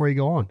quick, before you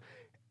go on.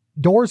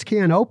 Doors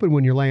can't open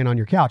when you're laying on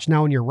your couch.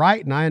 Now, when you're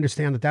writing, I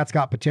understand that that's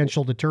got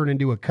potential to turn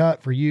into a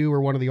cut for you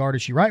or one of the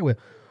artists you write with.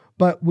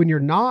 But when you're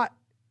not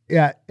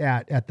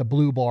at the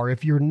Blue Bar,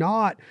 if you're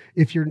not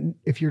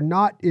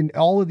in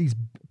all of these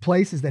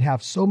places that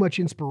have so much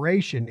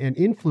inspiration and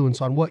influence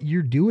on what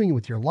you're doing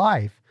with your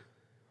life,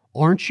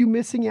 aren't you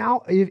missing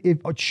out? If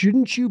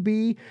shouldn't you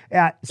be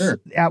at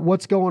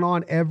what's going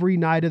on every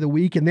night of the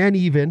week? And then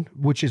even,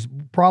 which is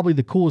probably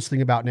the coolest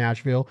thing about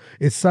Nashville,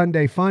 is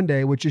Sunday Fun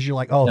Day, which is you're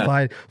like,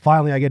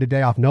 finally I get a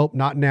day off. Nope,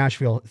 not in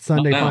Nashville.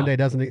 Sunday Fun Day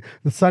doesn't.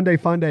 The Sunday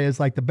Fun Day is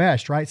like the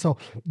best, right? So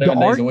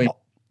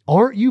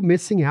aren't you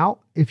missing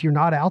out if you're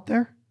not out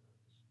there?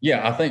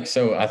 Yeah, I think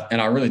so. And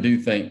I really do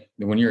think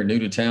that when you're new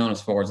to town,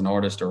 as far as an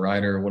artist or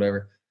writer or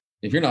whatever,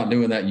 if you're not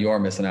doing that, you are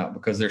missing out,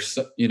 because there's,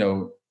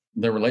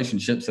 the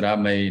relationships that I've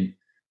made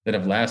that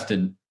have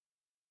lasted,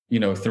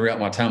 throughout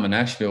my time in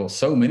Nashville.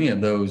 So many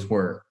of those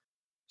were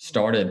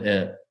started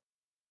at,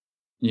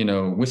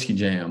 Whiskey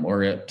Jam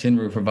or at Tin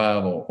Roof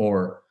Revival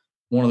or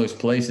one of those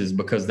places,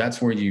 because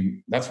that's where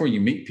you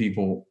meet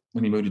people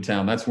when you move to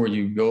town. That's where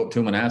you go up to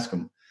them and ask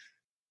them,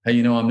 hey,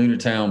 I'm new to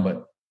town,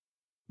 but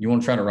you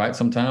want to try to write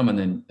sometime? And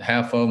then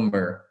half of them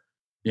are,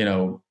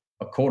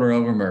 a quarter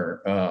of them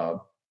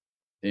are,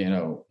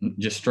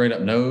 just straight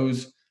up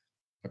no's.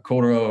 A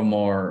quarter of them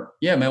are,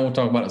 yeah, man, we'll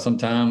talk about it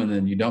sometime. And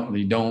then you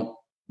don't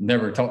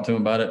never talk to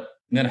them about it.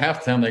 And then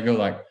half the time they go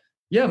like,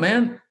 yeah,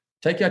 man,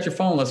 take out your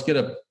phone. Let's get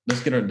a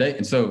date.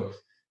 And so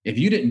if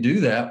you didn't do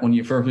that when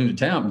you first moved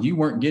to town, you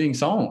weren't getting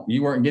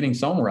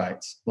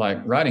songwrites, like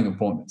writing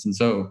appointments. And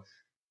so,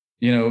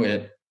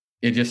 it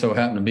just so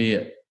happened to be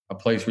at a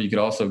place where you could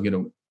also get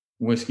a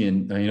whiskey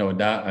and,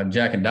 a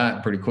Jack and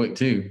Diet pretty quick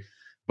too.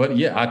 But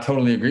yeah, I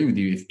totally agree with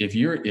you. If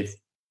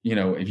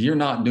you're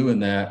not doing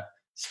that,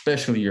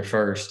 especially your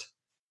first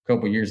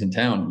couple of years in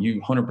town,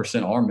 you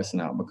 100% are missing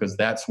out, because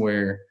that's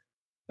really,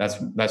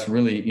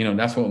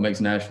 that's what makes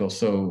Nashville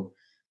so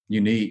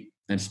unique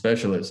and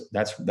special. Is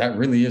that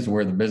really is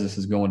where the business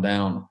is going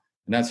down.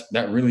 And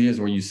that really is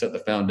where you set the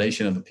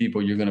foundation of the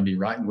people you're going to be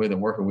writing with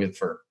and working with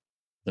for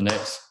the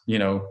next,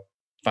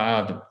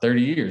 5 to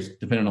 30 years,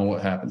 depending on what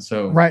happens.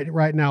 So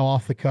right now,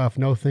 off the cuff,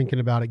 no thinking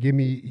about it, give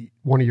me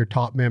one of your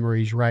top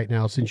memories right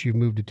now since you've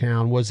moved to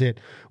town. Was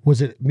it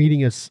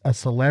meeting a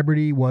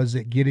celebrity? Was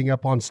it getting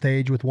up on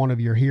stage with one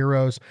of your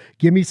heroes?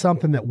 Give me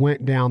something that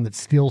went down that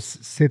still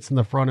sits in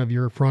the front of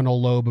your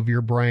frontal lobe of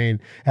your brain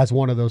as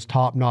one of those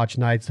top-notch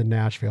nights in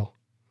Nashville.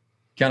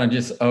 Kind of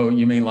just,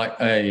 you mean like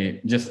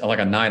a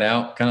night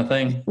out kind of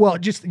thing? Well,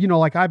 just,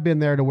 like I've been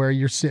there to where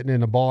you're sitting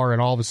in a bar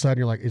and all of a sudden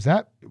you're like, is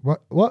that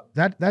what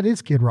that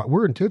is Kid Rock.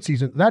 We're in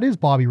Tootsie's and that is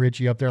Bobby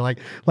Ritchie up there. Like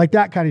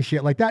that kind of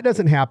shit. Like that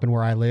doesn't happen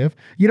where I live.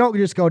 You don't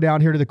just go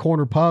down here to the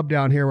corner pub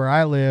down here where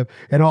I live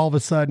and all of a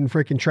sudden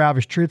freaking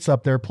Travis Tritt's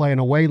up there playing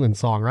a Waylon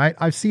song, right?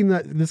 I've seen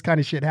this kind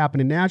of shit happen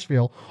in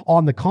Nashville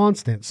on the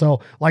constant.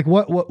 So like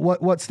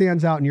what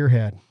stands out in your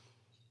head?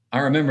 I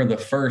remember the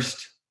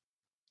first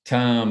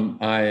time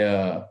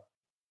one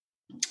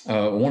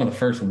of the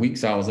first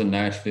weeks I was in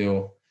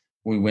Nashville,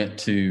 we went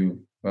to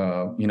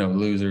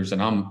Losers,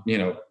 and I'm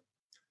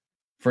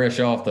fresh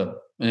off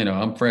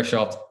I'm fresh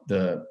off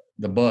the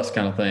bus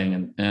kind of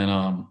thing.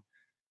 And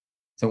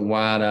so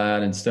wide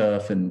eyed and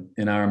stuff. And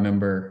I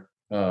remember,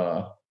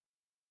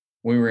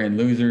 we were in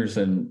Losers,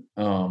 and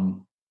a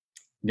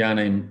guy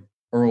named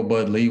Earl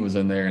Bud Lee was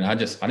in there, and I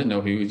didn't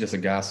know he was just a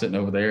guy sitting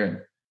over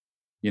there.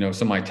 And,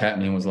 somebody tapped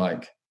me and was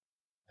like,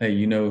 "Hey,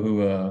 you know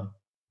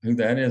who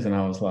that is?" And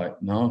I was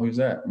like, "No, who's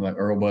that?" I'm like,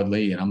 "Earl Bud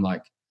Lee." And I'm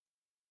like,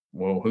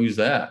 "Well, who's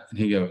that?" And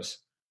he goes,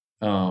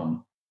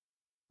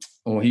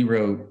 well, he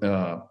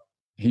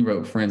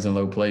wrote Friends in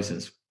Low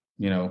Places,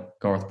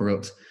 Garth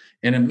Brooks.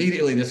 And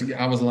immediately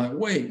I was like,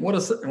 wait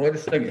a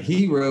second.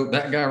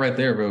 That guy right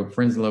there wrote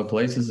Friends in Low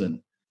Places.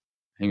 And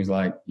he was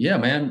like, yeah,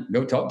 man,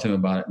 go talk to him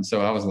about it. And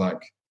so I was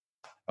like,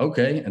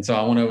 okay. And so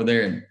I went over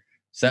there and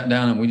sat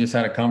down, and we just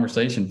had a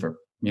conversation for,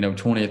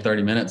 20 or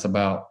 30 minutes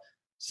about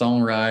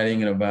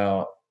songwriting and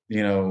about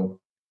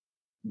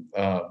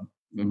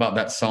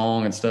that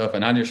song and stuff.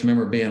 And I just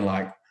remember being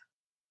like,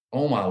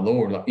 oh my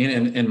Lord. Like,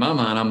 in my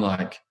mind, I'm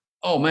like,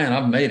 oh man,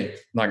 I've made it.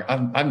 Like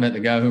I've met the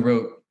guy who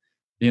wrote,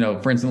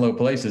 Friends in Low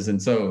Places.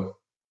 And so,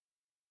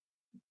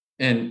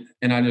 and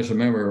I just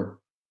remember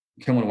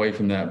coming away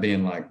from that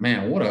being like,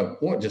 man,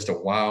 what just a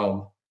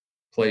wild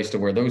place to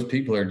where those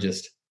people are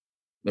just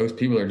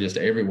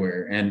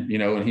everywhere. And,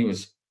 and he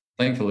was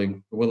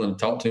thankfully willing to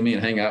talk to me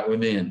and hang out with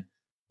me.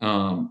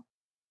 And,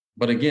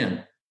 but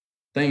again,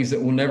 things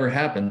that will never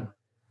happen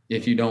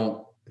if you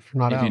don't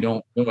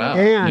go out.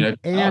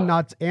 And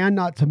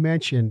not to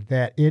mention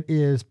that it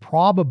is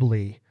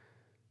probably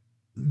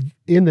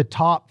in the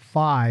top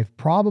 5,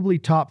 probably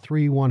top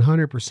 3,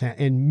 100%,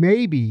 and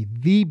maybe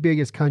the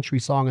biggest country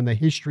song in the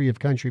history of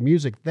country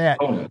music that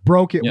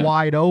broke it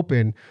wide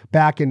open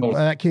back in,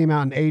 that came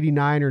out in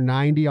 89 or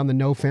 90 on the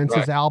No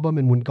Fences album.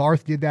 And when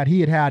Garth did that,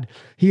 he had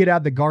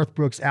the Garth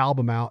Brooks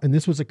album out, and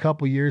this was a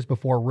couple years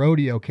before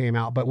Rodeo came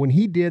out. But when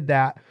he did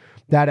that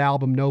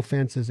album, No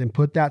Fences, and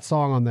put that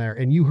song on there,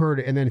 and you heard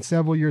it, and then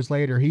several years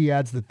later, he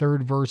adds the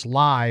third verse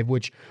live,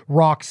 which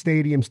rocks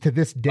stadiums to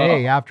this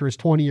day after his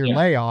 20-year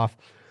layoff.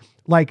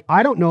 Like,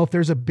 I don't know if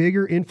there's a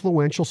bigger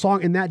influential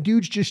song, and that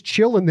dude's just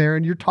chilling there,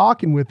 and you're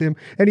talking with him,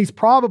 and he's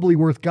probably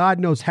worth God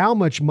knows how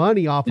much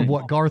money off of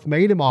what Garth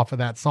made him off of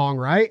that song,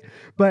 right?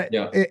 But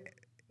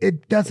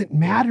it doesn't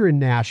matter in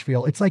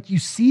Nashville. It's like you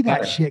see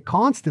that shit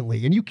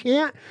constantly, and you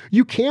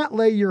can't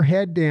lay your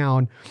head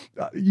down.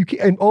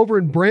 And over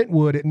in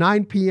Brentwood at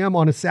 9 p.m.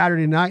 on a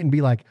Saturday night and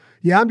be like,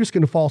 yeah, I'm just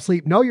going to fall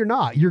asleep. No, you're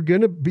not.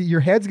 Your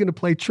head's going to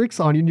play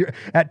tricks on you. And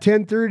at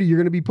 10:30, you're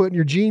going to be putting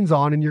your jeans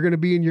on, and you're going to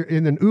be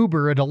in an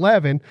Uber at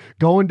 11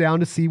 going down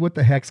to see what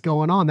the heck's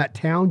going on. That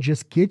town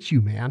just gets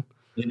you, man.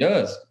 It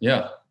does.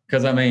 Yeah.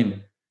 Cause I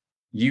mean,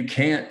 you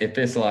can't, if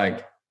it's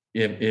like,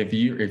 if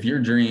your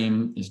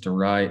dream is to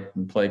write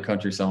and play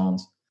country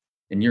songs,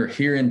 and you're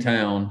here in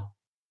town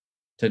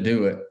to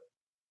do it,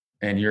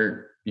 and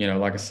you're,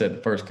 like I said,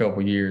 the first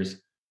couple of years,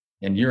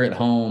 and you're at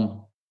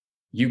home,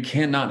 you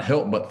cannot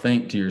help but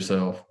think to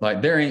yourself,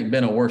 like, there ain't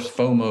been a worse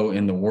FOMO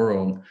in the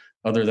world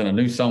other than a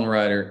new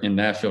songwriter in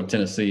Nashville,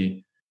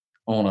 Tennessee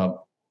on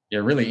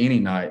really any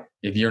night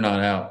if you're not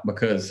out,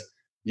 because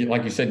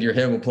like you said, your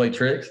head will play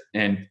tricks,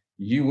 and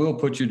you will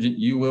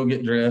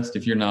get dressed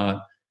if you're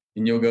not,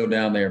 and you'll go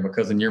down there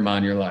because in your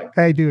mind you're like,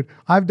 hey dude,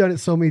 I've done it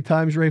so many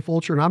times, Ray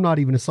Fulcher, and I'm not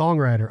even a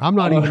songwriter.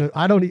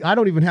 I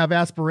don't even have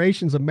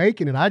aspirations of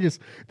making it.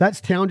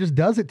 That town just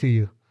does it to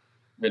you.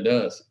 It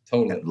does.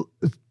 Totally.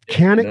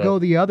 Can it go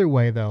the other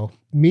way though?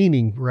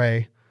 Meaning,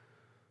 Ray,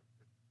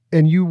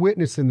 and you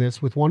witnessing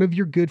this with one of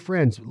your good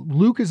friends,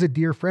 Luke is a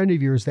dear friend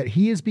of yours, that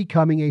he is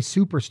becoming a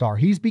superstar.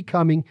 He's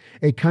becoming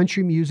a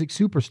country music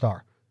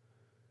superstar.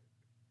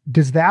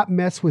 Does that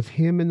mess with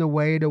him in the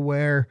way to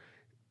where,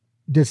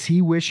 does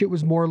he wish it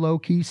was more low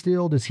key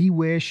still? Does he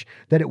wish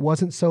that it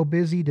wasn't so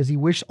busy? Does he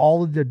wish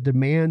all of the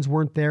demands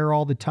weren't there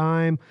all the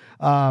time?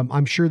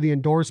 I'm sure the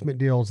endorsement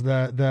deals,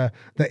 the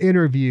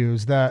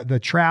interviews, the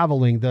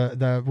traveling,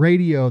 the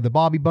radio, the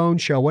Bobby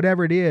Bones show,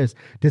 whatever it is.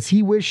 Does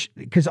he wish,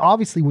 because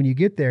obviously when you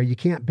get there, you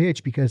can't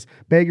bitch because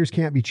beggars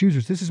can't be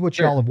choosers. This is what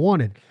y'all have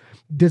wanted.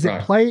 Does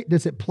it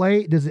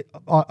play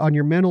on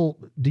your mental?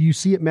 Do you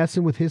see it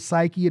messing with his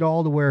psyche at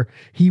all to where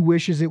he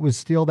wishes it was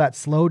still that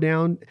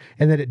slowdown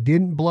and that it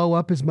didn't blow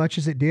up as much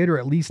as it did, or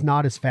at least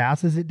not as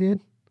fast as it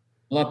did?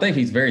 Well, I think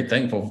he's very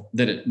thankful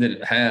that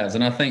it has.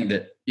 And I think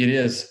that it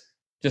is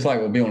just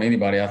like with Bill and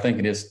anybody. I think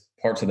it is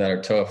parts of that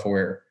are tough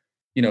where,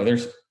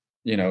 there's,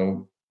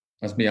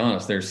 let's be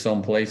honest, there's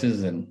some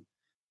places and,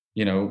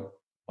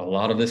 a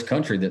lot of this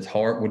country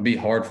would be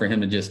hard for him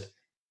to just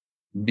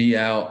be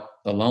out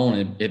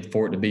alone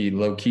for it to be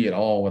low key at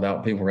all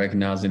without people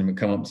recognizing him and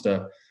come up and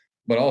stuff.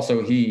 But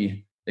also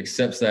he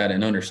accepts that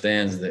and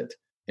understands that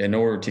in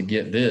order to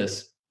get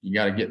this, you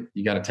got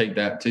to take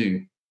that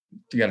too.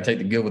 You got to take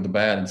the good with the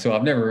bad. And so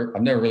I've never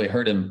really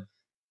heard him,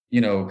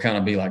 kind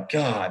of be like,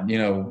 God,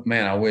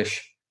 man, I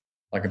wish,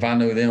 like, if I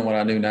knew then what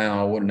I knew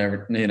now, I would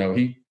never,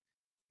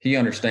 he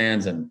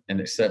understands and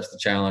accepts the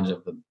challenge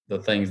of the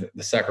things,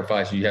 the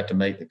sacrifices you have to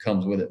make that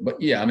comes with it.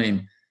 But yeah, I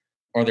mean,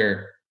 are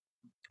there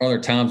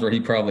times where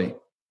he probably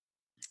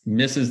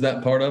misses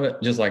that part of it,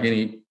 just like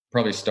any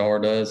probably star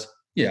does.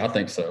 Yeah, I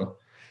think so.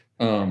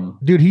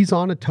 Dude, he's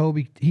on a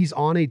Toby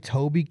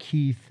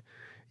Keith.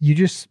 You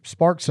just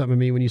sparked something in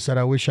me when you said,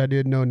 I wish I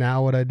did know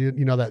now what I did.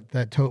 You know,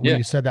 when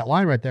you said that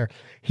line right there,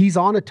 he's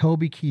on a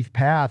Toby Keith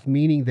path,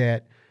 meaning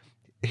that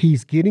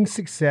he's getting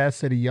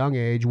success at a young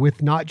age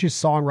with not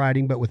just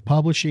songwriting, but with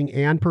publishing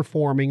and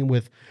performing,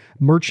 with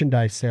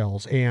merchandise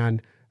sales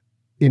and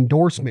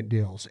endorsement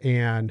deals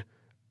and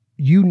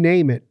you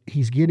name it,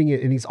 he's getting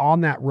it. And he's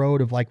on that road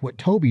of like what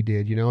Toby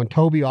did, you know, and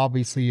Toby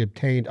obviously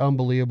obtained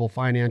unbelievable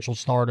financial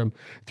stardom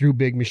through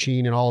Big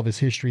Machine and all of his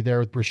history there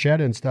with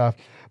Bruschetta and stuff.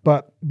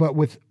 But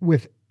with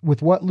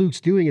what Luke's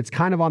doing, it's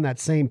kind of on that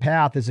same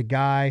path as a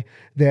guy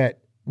that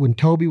when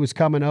Toby was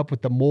coming up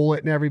with the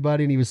mullet and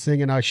everybody, and he was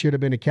singing, I Should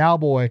Have Been a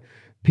Cowboy,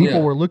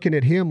 people were looking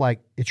at him like,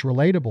 it's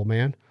relatable,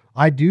 man.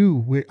 I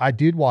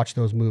did watch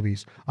those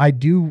movies. I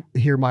do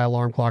hear My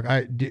Alarm Clock.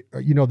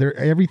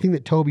 Everything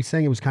that Toby's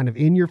saying, it was kind of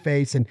in your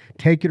face and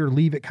take it or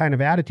leave it kind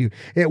of attitude.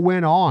 It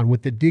went on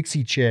with the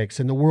Dixie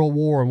Chicks and the World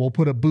War, and we'll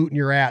put a boot in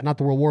your ass, not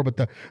the World War, but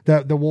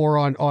the war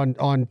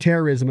on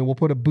terrorism, and we'll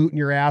put a boot in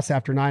your ass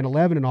after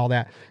 9/11 and all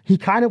that. He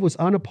kind of was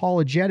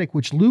unapologetic,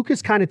 which Luke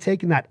has kind of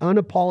taken that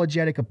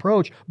unapologetic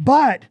approach,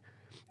 but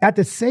at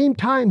the same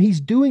time,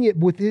 he's doing it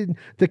within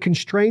the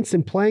constraints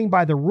and playing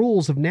by the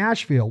rules of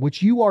Nashville,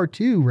 which you are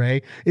too,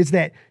 Ray, is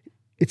that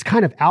it's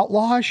kind of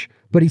outlawish,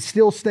 but he's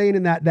still staying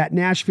in that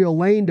Nashville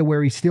lane to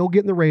where he's still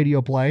getting the radio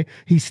play.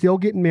 He's still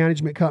getting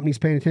management companies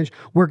paying attention.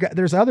 Where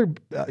there's other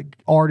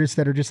artists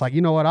that are just like,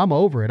 you know what, I'm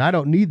over it. I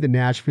don't need the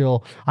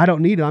Nashville. I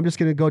don't need it. I'm just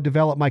going to go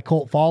develop my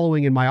cult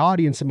following and my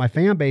audience and my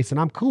fan base, and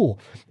I'm cool.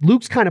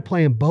 Luke's kind of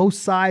playing both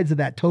sides of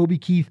that Toby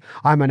Keith.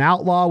 I'm an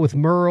outlaw with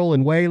Merle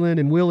and Waylon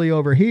and Willie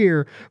over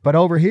here, but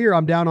over here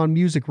I'm down on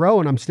Music Row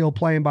and I'm still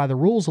playing by the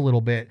rules a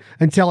little bit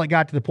until it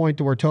got to the point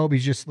to where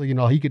Toby's just, you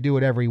know, he could do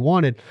whatever he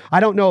wanted. I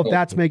don't know if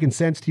that's making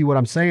sense to you,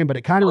 what I'm saying, but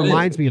it kind of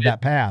reminds me of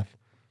that path.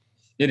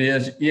 It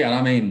is. Yeah.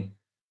 I mean,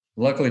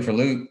 luckily for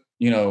Luke,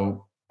 you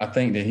know, I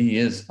think that he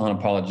is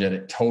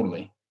unapologetic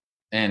totally,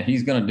 and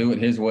he's going to do it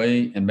his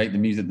way and make the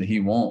music that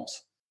he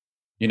wants.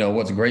 You know,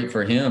 what's great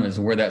for him is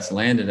where that's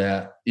landed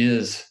at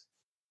is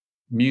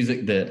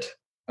music that,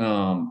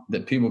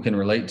 that people can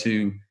relate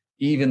to.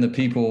 Even the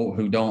people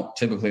who don't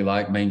typically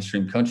like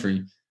mainstream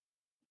country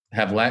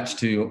have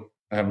latched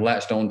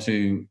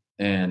onto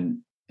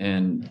and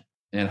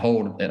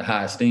hold at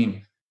high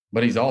esteem.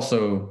 But he's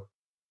also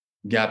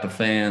got the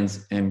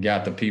fans and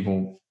got the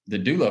people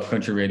that do love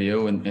country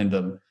radio and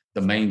the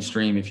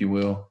mainstream, if you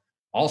will,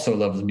 also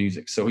loves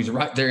music. So he's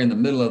right there in the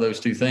middle of those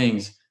two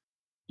things,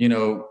 you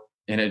know,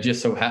 and it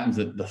just so happens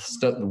that the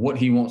stuff, what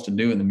he wants to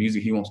do and the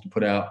music he wants to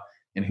put out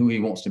and who he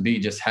wants to be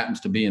just happens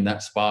to be in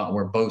that spot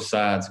where both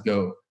sides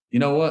go, you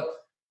know what,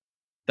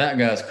 that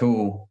guy's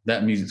cool,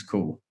 that music's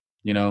cool,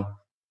 you know,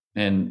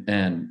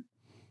 and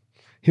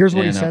here's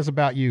what he says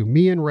about you.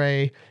 Me and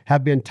Ray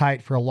have been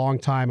tight for a long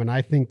time, and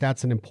I think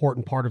that's an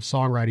important part of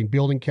songwriting,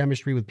 building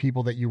chemistry with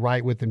people that you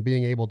write with and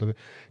being able to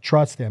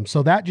trust them.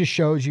 So that just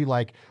shows you,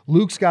 like,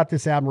 Luke's got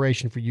this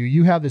admiration for you.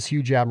 You have this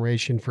huge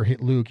admiration for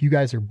Luke. You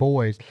guys are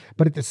boys.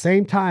 But at the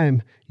same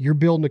time, you're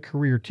building a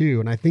career too.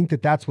 And I think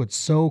that that's what's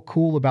so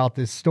cool about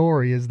this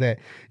story is that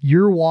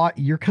you're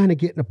kind of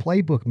getting a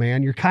playbook,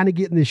 man. You're kind of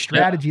getting this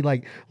strategy,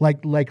 like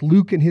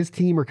Luke and his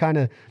team are kind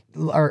of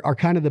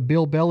the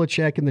Bill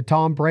Belichick and the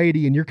Tom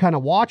Brady, and you're kind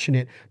of watching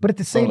it. But at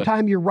the same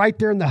time, you're right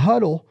there in the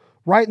huddle,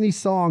 writing these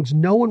songs,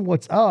 knowing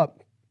what's up,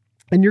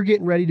 and you're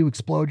getting ready to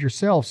explode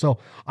yourself. So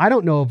I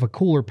don't know of a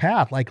cooler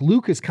path. Like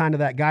Luke is kind of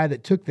that guy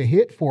that took the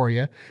hit for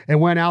you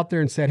and went out there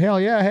and said, hell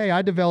yeah, hey,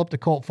 I developed a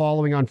cult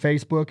following on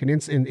Facebook and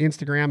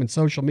Instagram and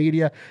social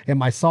media, and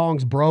my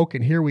songs broke,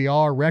 and here we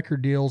are,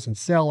 record deals and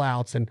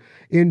sellouts and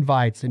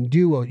invites and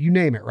duo, you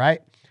name it,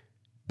 right?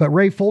 But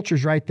Ray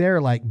Fulcher's right there,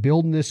 like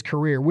building this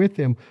career with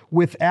him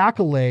with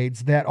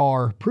accolades that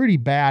are pretty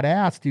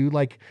badass, dude.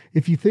 Like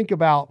if you think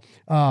about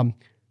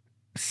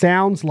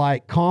sounds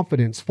like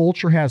Confidence,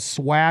 Fulcher has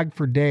swag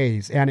for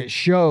days, and it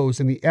shows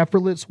in the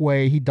effortless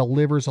way he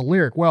delivers a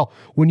lyric. Well,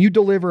 when you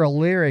deliver a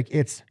lyric,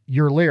 it's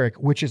your lyric,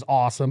 which is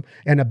awesome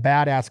and a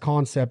badass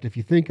concept if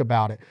you think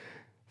about it.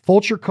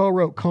 Fulcher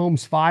co-wrote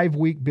Combs'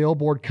 5-week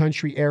Billboard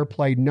Country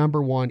Airplay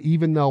 #1,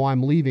 Even Though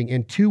I'm Leaving,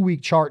 and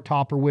 2-week chart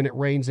topper, When It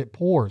Rains, It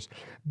Pours.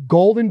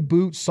 Golden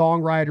Boot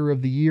Songwriter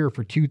of the Year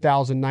for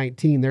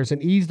 2019. There's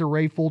an ease to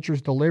Ray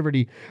Fulcher's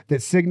delivery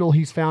that signal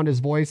he's found his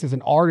voice as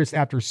an artist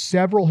after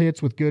several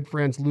hits with good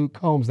friends Luke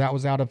Combs. That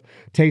was out of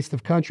Taste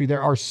of Country.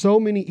 There are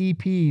so many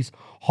EPs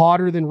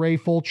hotter than Ray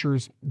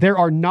Fulcher's. There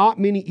are not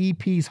many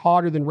EPs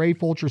hotter than Ray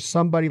Fulcher's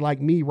Somebody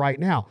Like Me right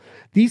now.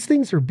 These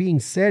things are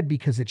being said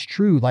because it's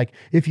true. Like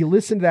if you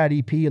listen to that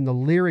EP and the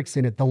lyrics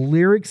in it, the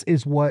lyrics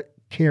is what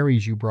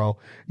carries you, bro.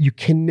 You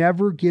can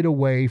never get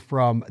away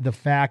from the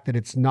fact that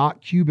it's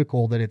not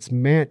cubicle, that it's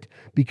meant,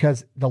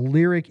 because the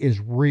lyric is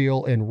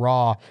real and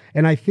raw.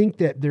 And I think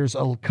that there's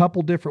a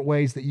couple different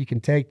ways that you can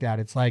take that.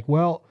 It's like,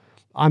 well,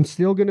 I'm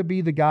still going to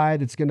be the guy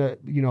that's going to,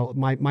 you know,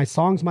 my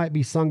songs might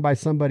be sung by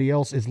somebody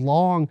else. As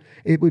long,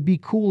 it would be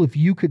cool if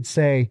you could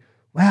say,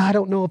 well, I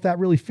don't know if that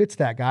really fits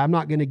that guy. I'm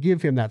not going to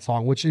give him that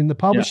song, which in the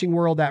publishing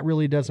world, that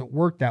really doesn't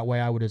work that way,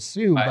 I would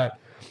assume. But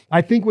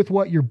I think with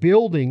what you're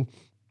building,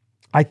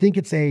 I think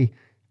it's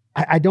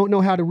I don't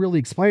know how to really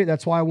explain it.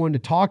 That's why I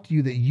wanted to talk to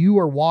you, that you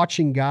are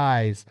watching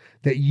guys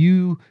that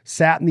you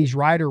sat in these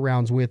writer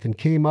rounds with and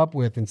came up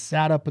with and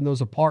sat up in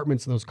those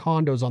apartments and those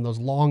condos on those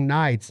long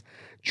nights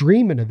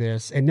dreaming of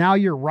this. And now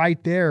you're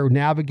right there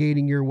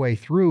navigating your way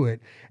through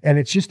it. And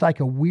it's just like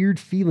a weird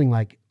feeling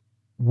like,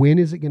 when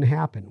is it going to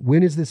happen?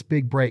 When is this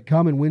big break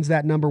coming? When's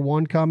that number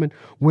one coming?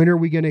 When are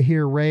we going to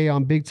hear Ray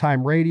on big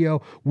time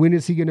radio? When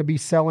is he going to be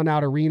selling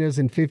out arenas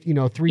and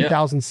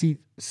 3,000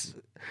 seats,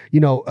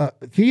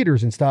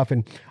 theaters and stuff?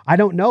 And I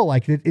don't know,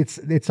 like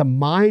it's a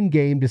mind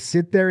game to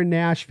sit there in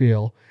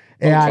Nashville.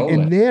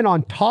 And then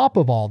on top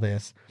of all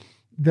this,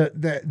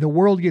 the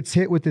world gets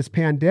hit with this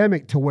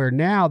pandemic to where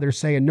now they're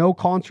saying no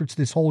concerts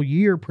this whole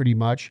year, pretty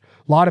much.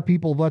 A lot of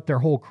people let their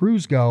whole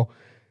crews go.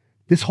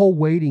 This whole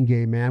waiting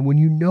game, man, when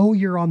you know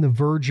you're on the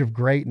verge of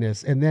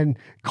greatness and then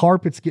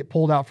carpets get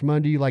pulled out from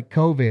under you like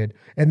COVID,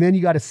 and then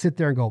you got to sit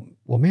there and go,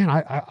 well, man,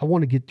 I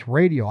want to get to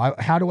radio.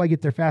 How do I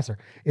get there faster?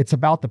 It's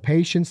about the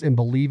patience and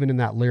believing in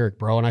that lyric,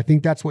 bro. And I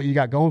think that's what you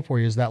got going for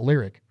you, is that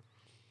lyric.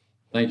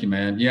 Thank you,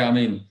 man. Yeah, I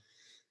mean,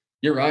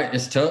 you're right.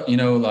 It's tough,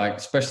 like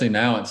especially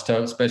now it's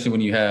tough, especially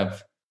when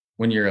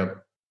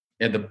you're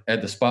at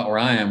the spot where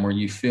I am, where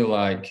you feel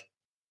like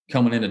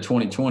coming into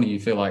 2020, you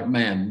feel like,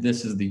 man,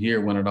 this is the year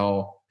when it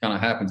all kind of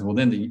happens. Well,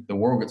 then the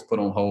world gets put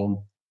on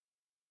hold,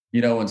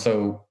 and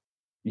so,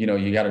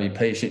 you got to be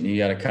patient, and you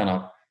got to kind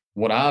of,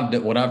 what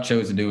I've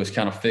chosen to do is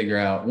kind of figure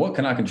out what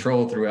can I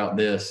control throughout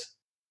this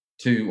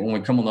to, when we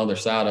come on the other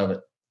side of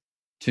it,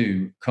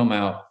 to come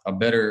out a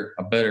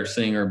better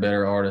singer,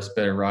 better artist,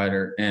 better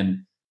writer,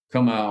 and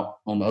come out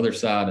on the other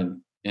side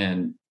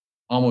and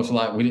almost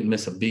like we didn't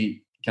miss a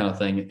beat kind of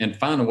thing, and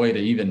find a way to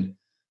even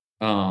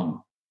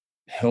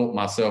help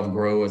myself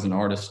grow as an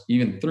artist,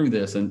 even through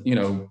this. And,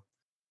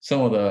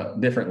 some of the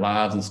different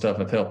lives and stuff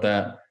have helped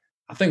that.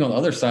 I think on the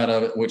other side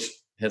of it, which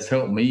has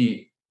helped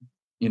me,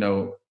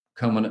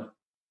 coming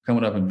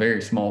up in very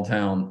small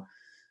town,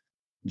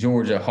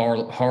 Georgia,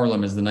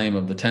 Harlem is the name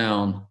of the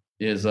town,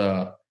 is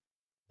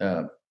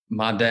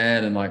my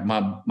dad and like my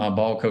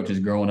ball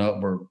coaches growing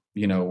up were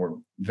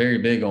very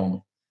big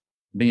on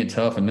being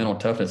tough and mental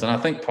toughness. And I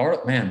think part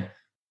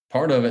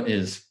of it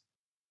is,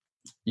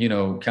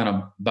 kind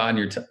of biding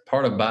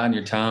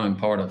your time, and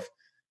part of,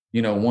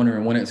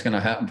 wondering when it's going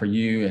to happen for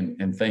you,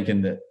 and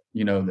thinking that,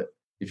 that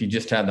if you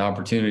just had the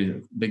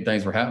opportunity, big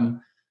things were happening.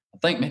 I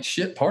think, man,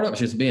 part of it's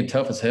just being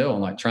tough as hell,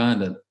 and like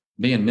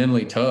being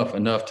mentally tough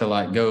enough to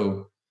like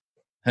go,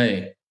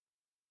 hey,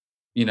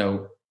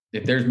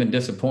 if there's been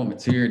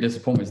disappointments here,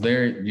 disappointments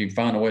there, you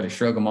find a way to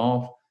shrug them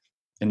off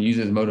and use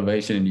it as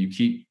motivation, and you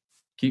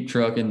keep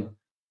trucking,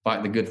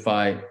 fight the good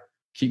fight,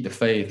 keep the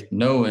faith,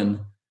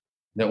 knowing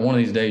that one of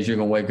these days you're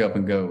going to wake up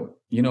and go,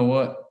 you know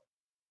what?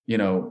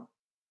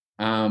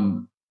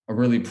 I'm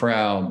really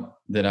proud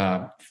that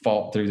I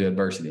fought through the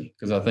adversity,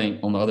 because I think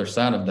on the other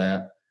side of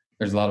that,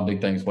 there's a lot of big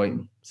things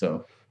waiting.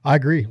 So I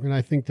agree. And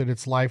I think that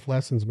it's life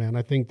lessons, man.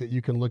 I think that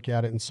you can look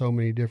at it in so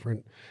many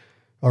different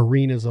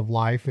arenas of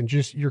life, and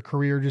just your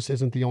career just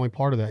isn't the only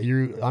part of that.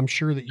 I'm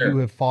sure that you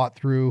have fought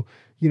through,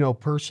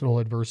 personal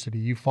adversity.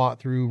 You fought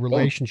through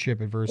relationship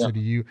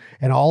adversity,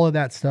 and all of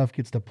that stuff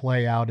gets to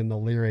play out in the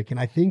lyric. And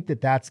I think that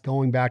that's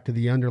going back to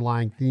the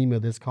underlying theme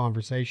of this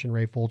conversation,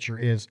 Ray Fulcher,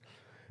 is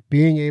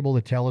being able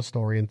to tell a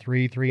story in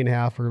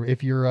 3.5, or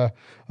if you're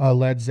a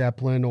Led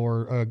Zeppelin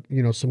or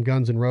some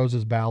Guns N'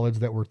 Roses ballads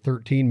that were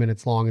 13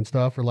 minutes long and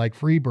stuff, or like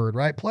Freebird,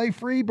 right? Play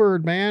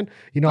Freebird, man.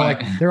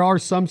 Like there are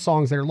some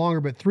songs that are longer,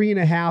 but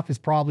 3.5 is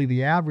probably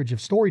the average of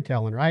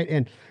storytelling, right?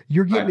 And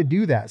you're getting to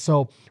do that.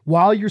 So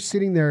while you're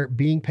sitting there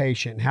being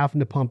patient and having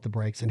to pump the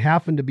brakes and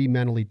having to be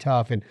mentally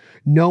tough, and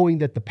knowing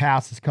that the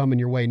pass is coming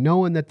your way,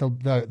 knowing that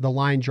the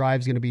line drive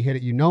is going to be hit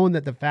at you, knowing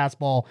that the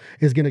fastball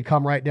is going to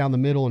come right down the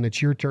middle and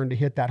it's your turn to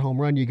hit that home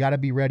run, you got to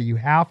be ready. You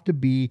have to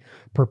be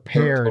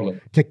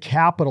prepared to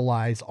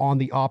capitalize on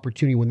the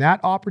opportunity. When that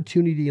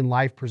opportunity in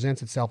life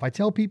presents itself, I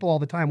tell people all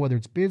the time, whether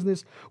it's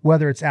business,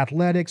 whether it's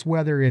athletics,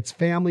 whether it's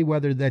family,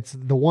 whether that's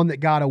the one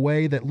that got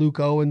away that Luke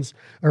Owens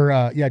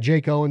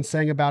Jake Owens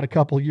sang about a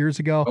couple of years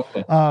ago.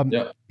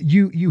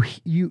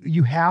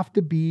 You have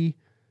to be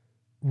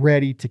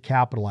ready to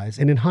capitalize.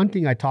 And in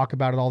hunting, I talk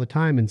about it all the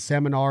time in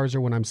seminars,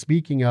 or when I'm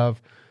speaking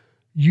of,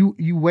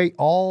 you wait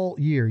all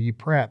year, you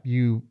prep,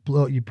 you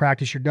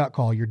practice your duck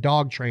call, your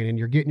dog training,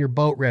 you're getting your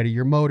boat ready,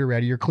 your motor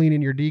ready, you're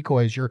cleaning your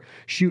decoys, you're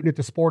shooting at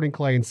the sporting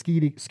clay and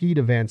skeet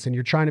events, and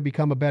you're trying to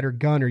become a better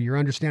gunner, you're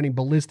understanding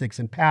ballistics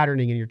and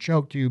patterning and your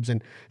choke tubes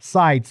and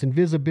sights and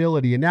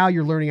visibility, and now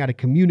you're learning how to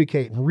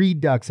communicate and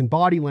read ducks and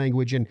body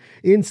language and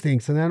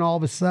instincts. And then all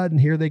of a sudden,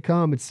 here they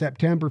come. It's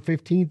September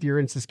 15th, you're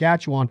in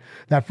Saskatchewan,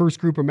 that first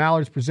group of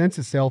mallards presents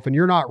itself, and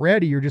you're not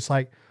ready. You're just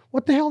like,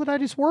 what the hell did I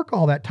just work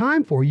all that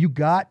time for? You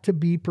got to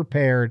be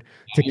prepared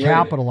to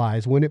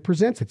capitalize when it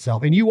presents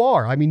itself. And you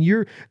are. I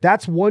mean,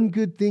 that's one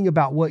good thing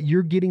about what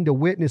you're getting to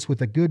witness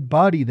with a good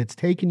buddy that's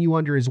taking you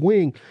under his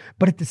wing.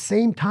 But at the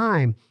same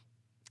time,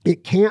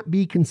 it can't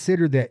be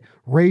considered that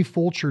Ray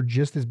Fulcher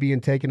just is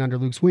being taken under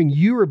Luke's wing.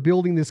 You are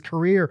building this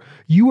career.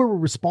 You are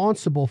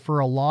responsible for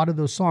a lot of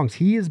those songs.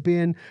 He has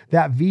been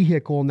that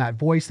vehicle and that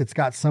voice that's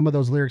got some of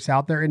those lyrics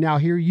out there. And now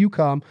here you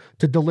come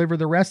to deliver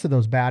the rest of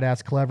those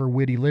badass, clever,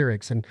 witty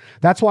lyrics. And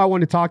that's why I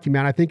wanted to talk to you,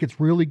 man. I think it's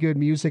really good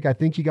music. I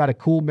think you got a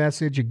cool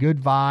message, a good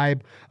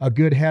vibe, a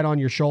good head on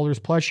your shoulders.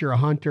 Plus you're a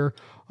hunter.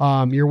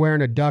 You're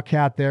wearing a duck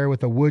hat there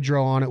with a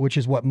Woodrow on it, which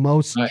is what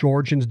most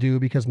Georgians do,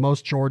 because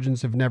most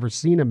Georgians have never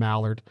seen a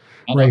mallard.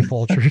 Ray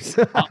Fulcher's.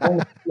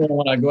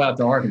 When I go out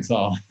to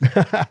Arkansas.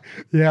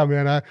 Yeah,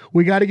 man.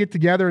 We got to get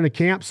together in a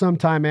camp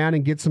sometime, man,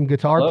 and get some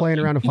guitar playing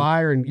around a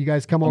fire, and you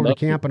guys come over to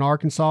camp in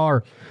Arkansas,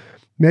 or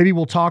maybe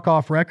we'll talk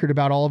off record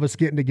about all of us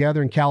getting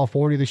together in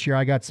California this year.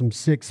 I got some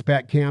sick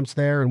spec camps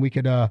there, and we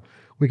could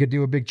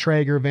do a big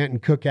Traeger event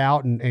and cook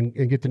out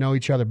and get to know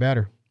each other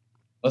better.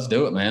 Let's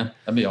do it, man.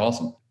 That'd be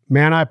awesome.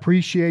 Man, I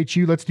appreciate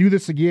you. Let's do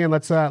this again.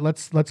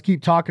 Let's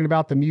keep talking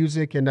about the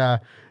music, and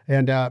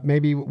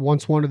maybe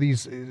once one of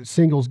these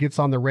singles gets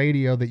on the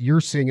radio that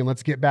you're singing,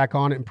 let's get back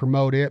on it and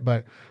promote it.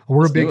 But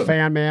we're a big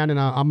fan, man, and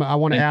I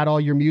want to add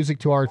all your music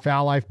to our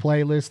Foul Life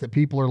playlist that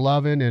people are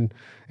loving,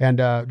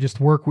 and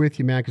just work with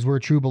you, man, because we're a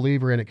true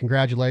believer in it.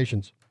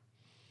 Congratulations.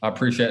 I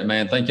appreciate it,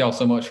 man. Thank y'all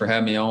so much for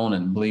having me on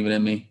and believing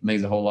in me. It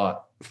means a whole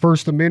lot.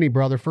 First of many,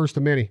 brother. First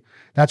of many.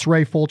 That's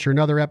Ray Fulcher.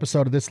 Another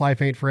episode of This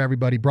Life Ain't For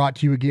Everybody, brought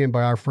to you again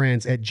by our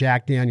friends at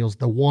Jack Daniels,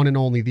 the one and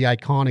only, the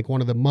iconic,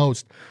 one of the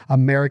most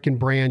American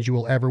brands you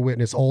will ever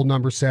witness. Old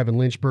Number 7,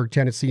 Lynchburg,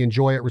 Tennessee.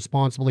 Enjoy it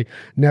responsibly.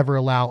 Never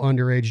allow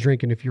underage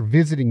drinking. If you're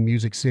visiting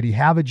Music City,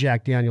 have a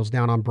Jack Daniels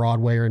down on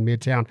Broadway or in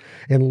Midtown,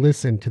 and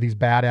listen to these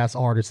badass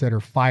artists that are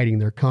fighting.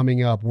 They're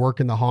coming up,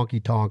 working the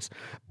honky tonks,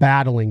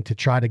 battling to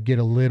try to get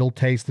a little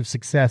taste of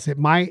success. It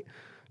might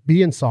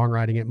be in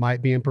songwriting, it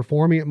might be in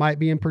performing, it might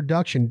be in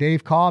production.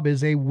 Dave Cobb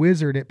is a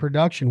wizard at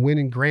production,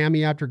 winning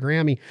Grammy after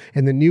Grammy.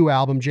 And the new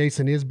album,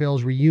 Jason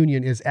Isbell's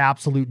Reunion, is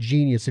absolute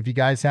genius. If you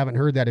guys haven't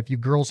heard that, if you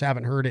girls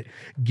haven't heard it,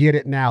 get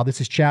it now.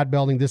 This is Chad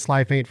Belding. This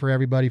Life Ain't For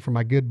Everybody, for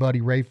my good buddy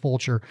Ray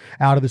Fulcher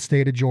out of the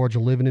state of Georgia,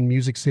 living in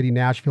Music City,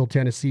 Nashville,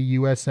 Tennessee,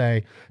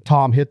 USA.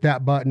 Tom, hit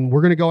that button.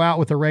 We're going to go out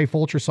with a Ray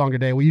Fulcher song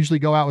today. We usually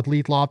go out with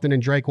Leith Lofton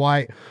and Drake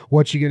White.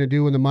 What you going to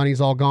do when the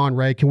money's all gone,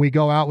 Ray? Can we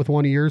go out with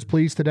one of yours,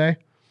 please, today?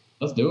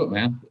 Let's do it,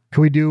 man.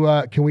 Can we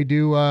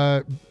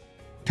do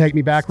Take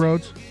Me Back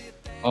Roads?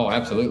 Oh,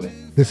 absolutely.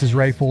 This is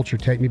Ray Fulcher,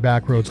 Take Me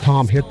Back Roads.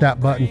 Tom, hit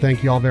that button.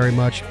 Thank you all very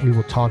much. We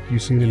will talk to you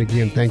soon. And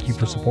again, thank you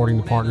for supporting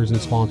the partners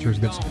and sponsors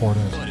that support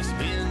us.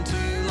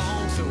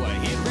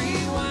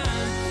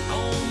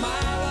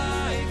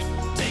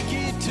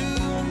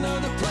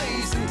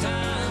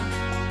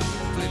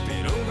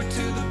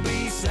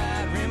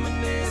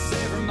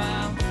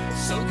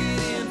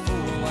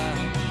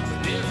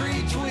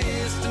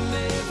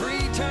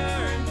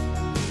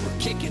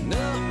 Kicking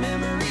up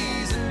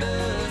memories and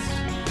dust.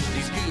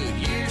 These good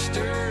years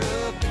stir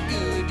up the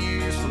good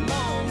years from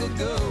long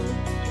ago.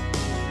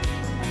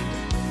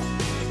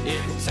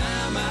 Every time